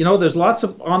creative. There's lots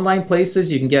of online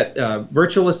places. You can get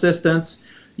virtual assistants.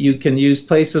 You can use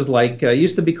places like,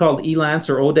 used to be called Elance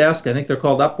or Odesk. I think they're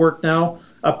called Upwork now.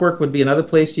 Upwork would be another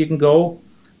place you can go.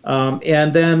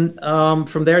 And then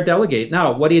from there, delegate.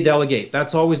 Now, what do you delegate?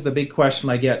 That's always the big question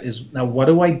I get is, now, what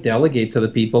do I delegate to the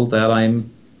people that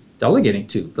I'm delegating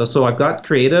to? So I've got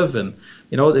creative, and,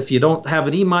 if you don't have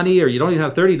any money or you don't even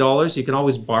have $30, you can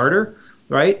always barter.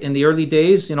 Right? In the early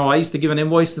days, I used to give an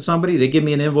invoice to somebody. They give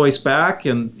me an invoice back,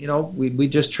 and, we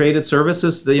just traded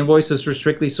services. The invoices were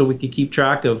strictly so we could keep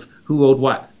track of who owed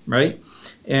what, right?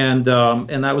 And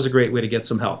that was a great way to get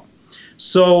some help.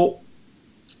 So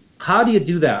how do you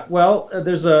do that? Well,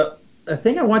 there's a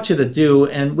thing I want you to do,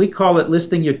 and we call it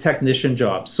listing your technician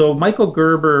jobs. So Michael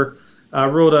Gerber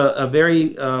wrote a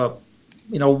very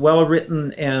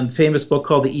well-written and famous book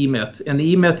called The E-Myth. And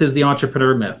the E-Myth is the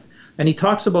entrepreneur myth. And he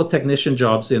talks about technician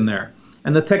jobs in there.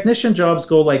 And the technician jobs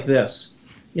go like this.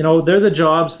 They're the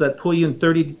jobs that pull you in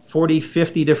 30, 40,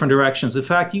 50 different directions. In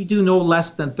fact, you do no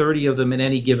less than 30 of them in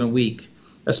any given week,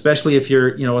 especially if you're,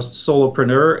 a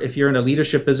solopreneur. If you're in a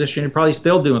leadership position, you're probably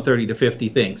still doing 30 to 50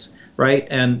 things, right?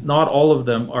 And not all of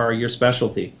them are your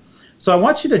specialty. So I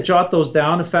want you to jot those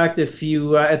down. In fact, if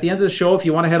you, at the end of the show, if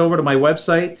you want to head over to my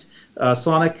website,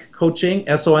 Sonic Coaching,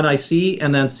 SONIC,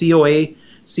 and then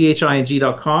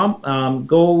COACHING.com.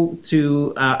 Go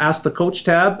to Ask the Coach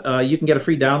tab. You can get a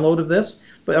free download of this.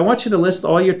 But I want you to list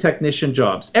all your technician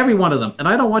jobs, every one of them. And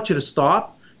I don't want you to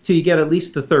stop till you get at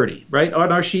least to 30, right?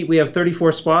 On our sheet, we have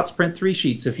 34 spots. Print 3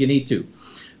 sheets if you need to,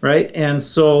 right? And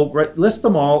so list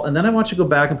them all. And then I want you to go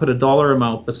back and put a dollar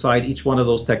amount beside each one of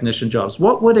those technician jobs.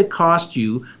 What would it cost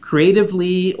you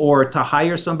creatively, or to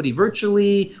hire somebody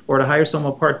virtually, or to hire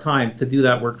someone part-time to do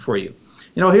that work for you?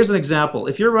 Here's an example.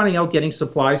 If you're running out getting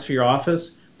supplies for your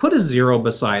office, put a 0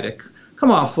 beside it. Come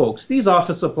on, folks. These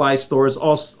office supply stores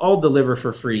all deliver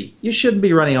for free. You shouldn't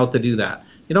be running out to do that.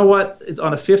 You know what? It's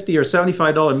on a $50 or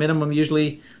 $75 minimum,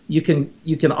 usually, you can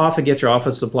often get your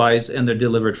office supplies and they're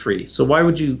delivered free. So why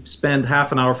would you spend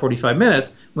half an hour, 45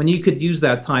 minutes, when you could use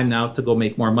that time now to go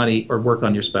make more money or work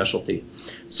on your specialty?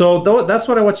 So that's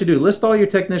what I want you to do. List all your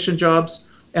technician jobs,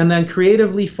 and then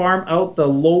creatively farm out the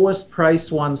lowest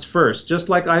priced ones first. Just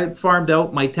like I farmed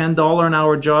out my $10 an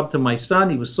hour job to my son.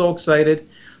 He was so excited,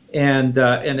 and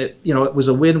it was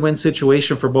a win-win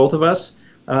situation for both of us.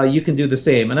 You can do the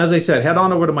same. And as I said, head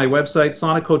on over to my website,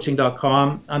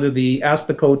 soniccoaching.com, under the Ask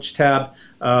the Coach tab,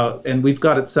 and we've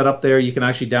got it set up there. You can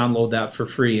actually download that for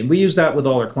free, and we use that with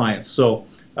all our clients. So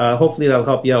hopefully that'll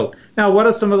help you out. Now, what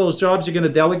are some of those jobs you're going to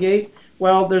delegate?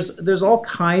 Well, there's all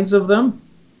kinds of them.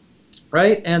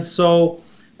 Right, and so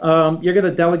you're going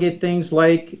to delegate things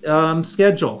like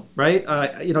schedule, right?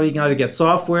 You can either get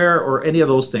software or any of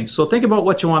those things. So think about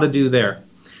what you want to do there.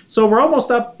 So we're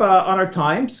almost up on our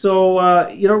time. So,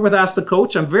 with Ask the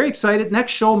Coach, I'm very excited.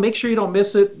 Next show, make sure you don't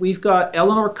miss it. We've got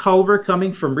Eleanor Culver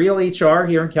coming from Real HR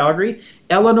here in Calgary.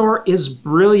 Eleanor is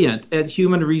brilliant at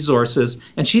human resources,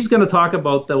 and she's going to talk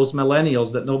about those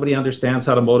millennials that nobody understands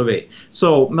how to motivate.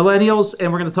 So millennials,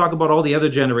 and we're going to talk about all the other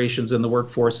generations in the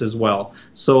workforce as well.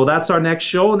 So that's our next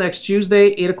show, next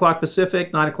Tuesday, 8 o'clock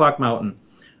Pacific, 9 o'clock Mountain.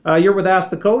 You're with Ask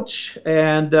the Coach,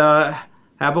 and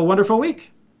have a wonderful week.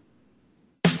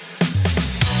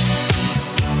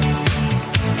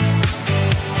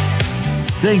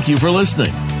 Thank you for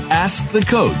listening. Ask the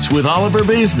Coach with Oliver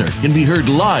Basner can be heard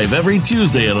live every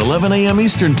Tuesday at 11 a.m.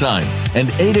 Eastern Time and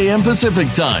 8 a.m. Pacific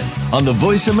Time on the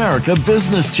Voice America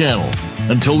Business Channel.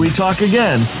 Until we talk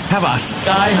again, have a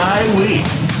sky-high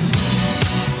week.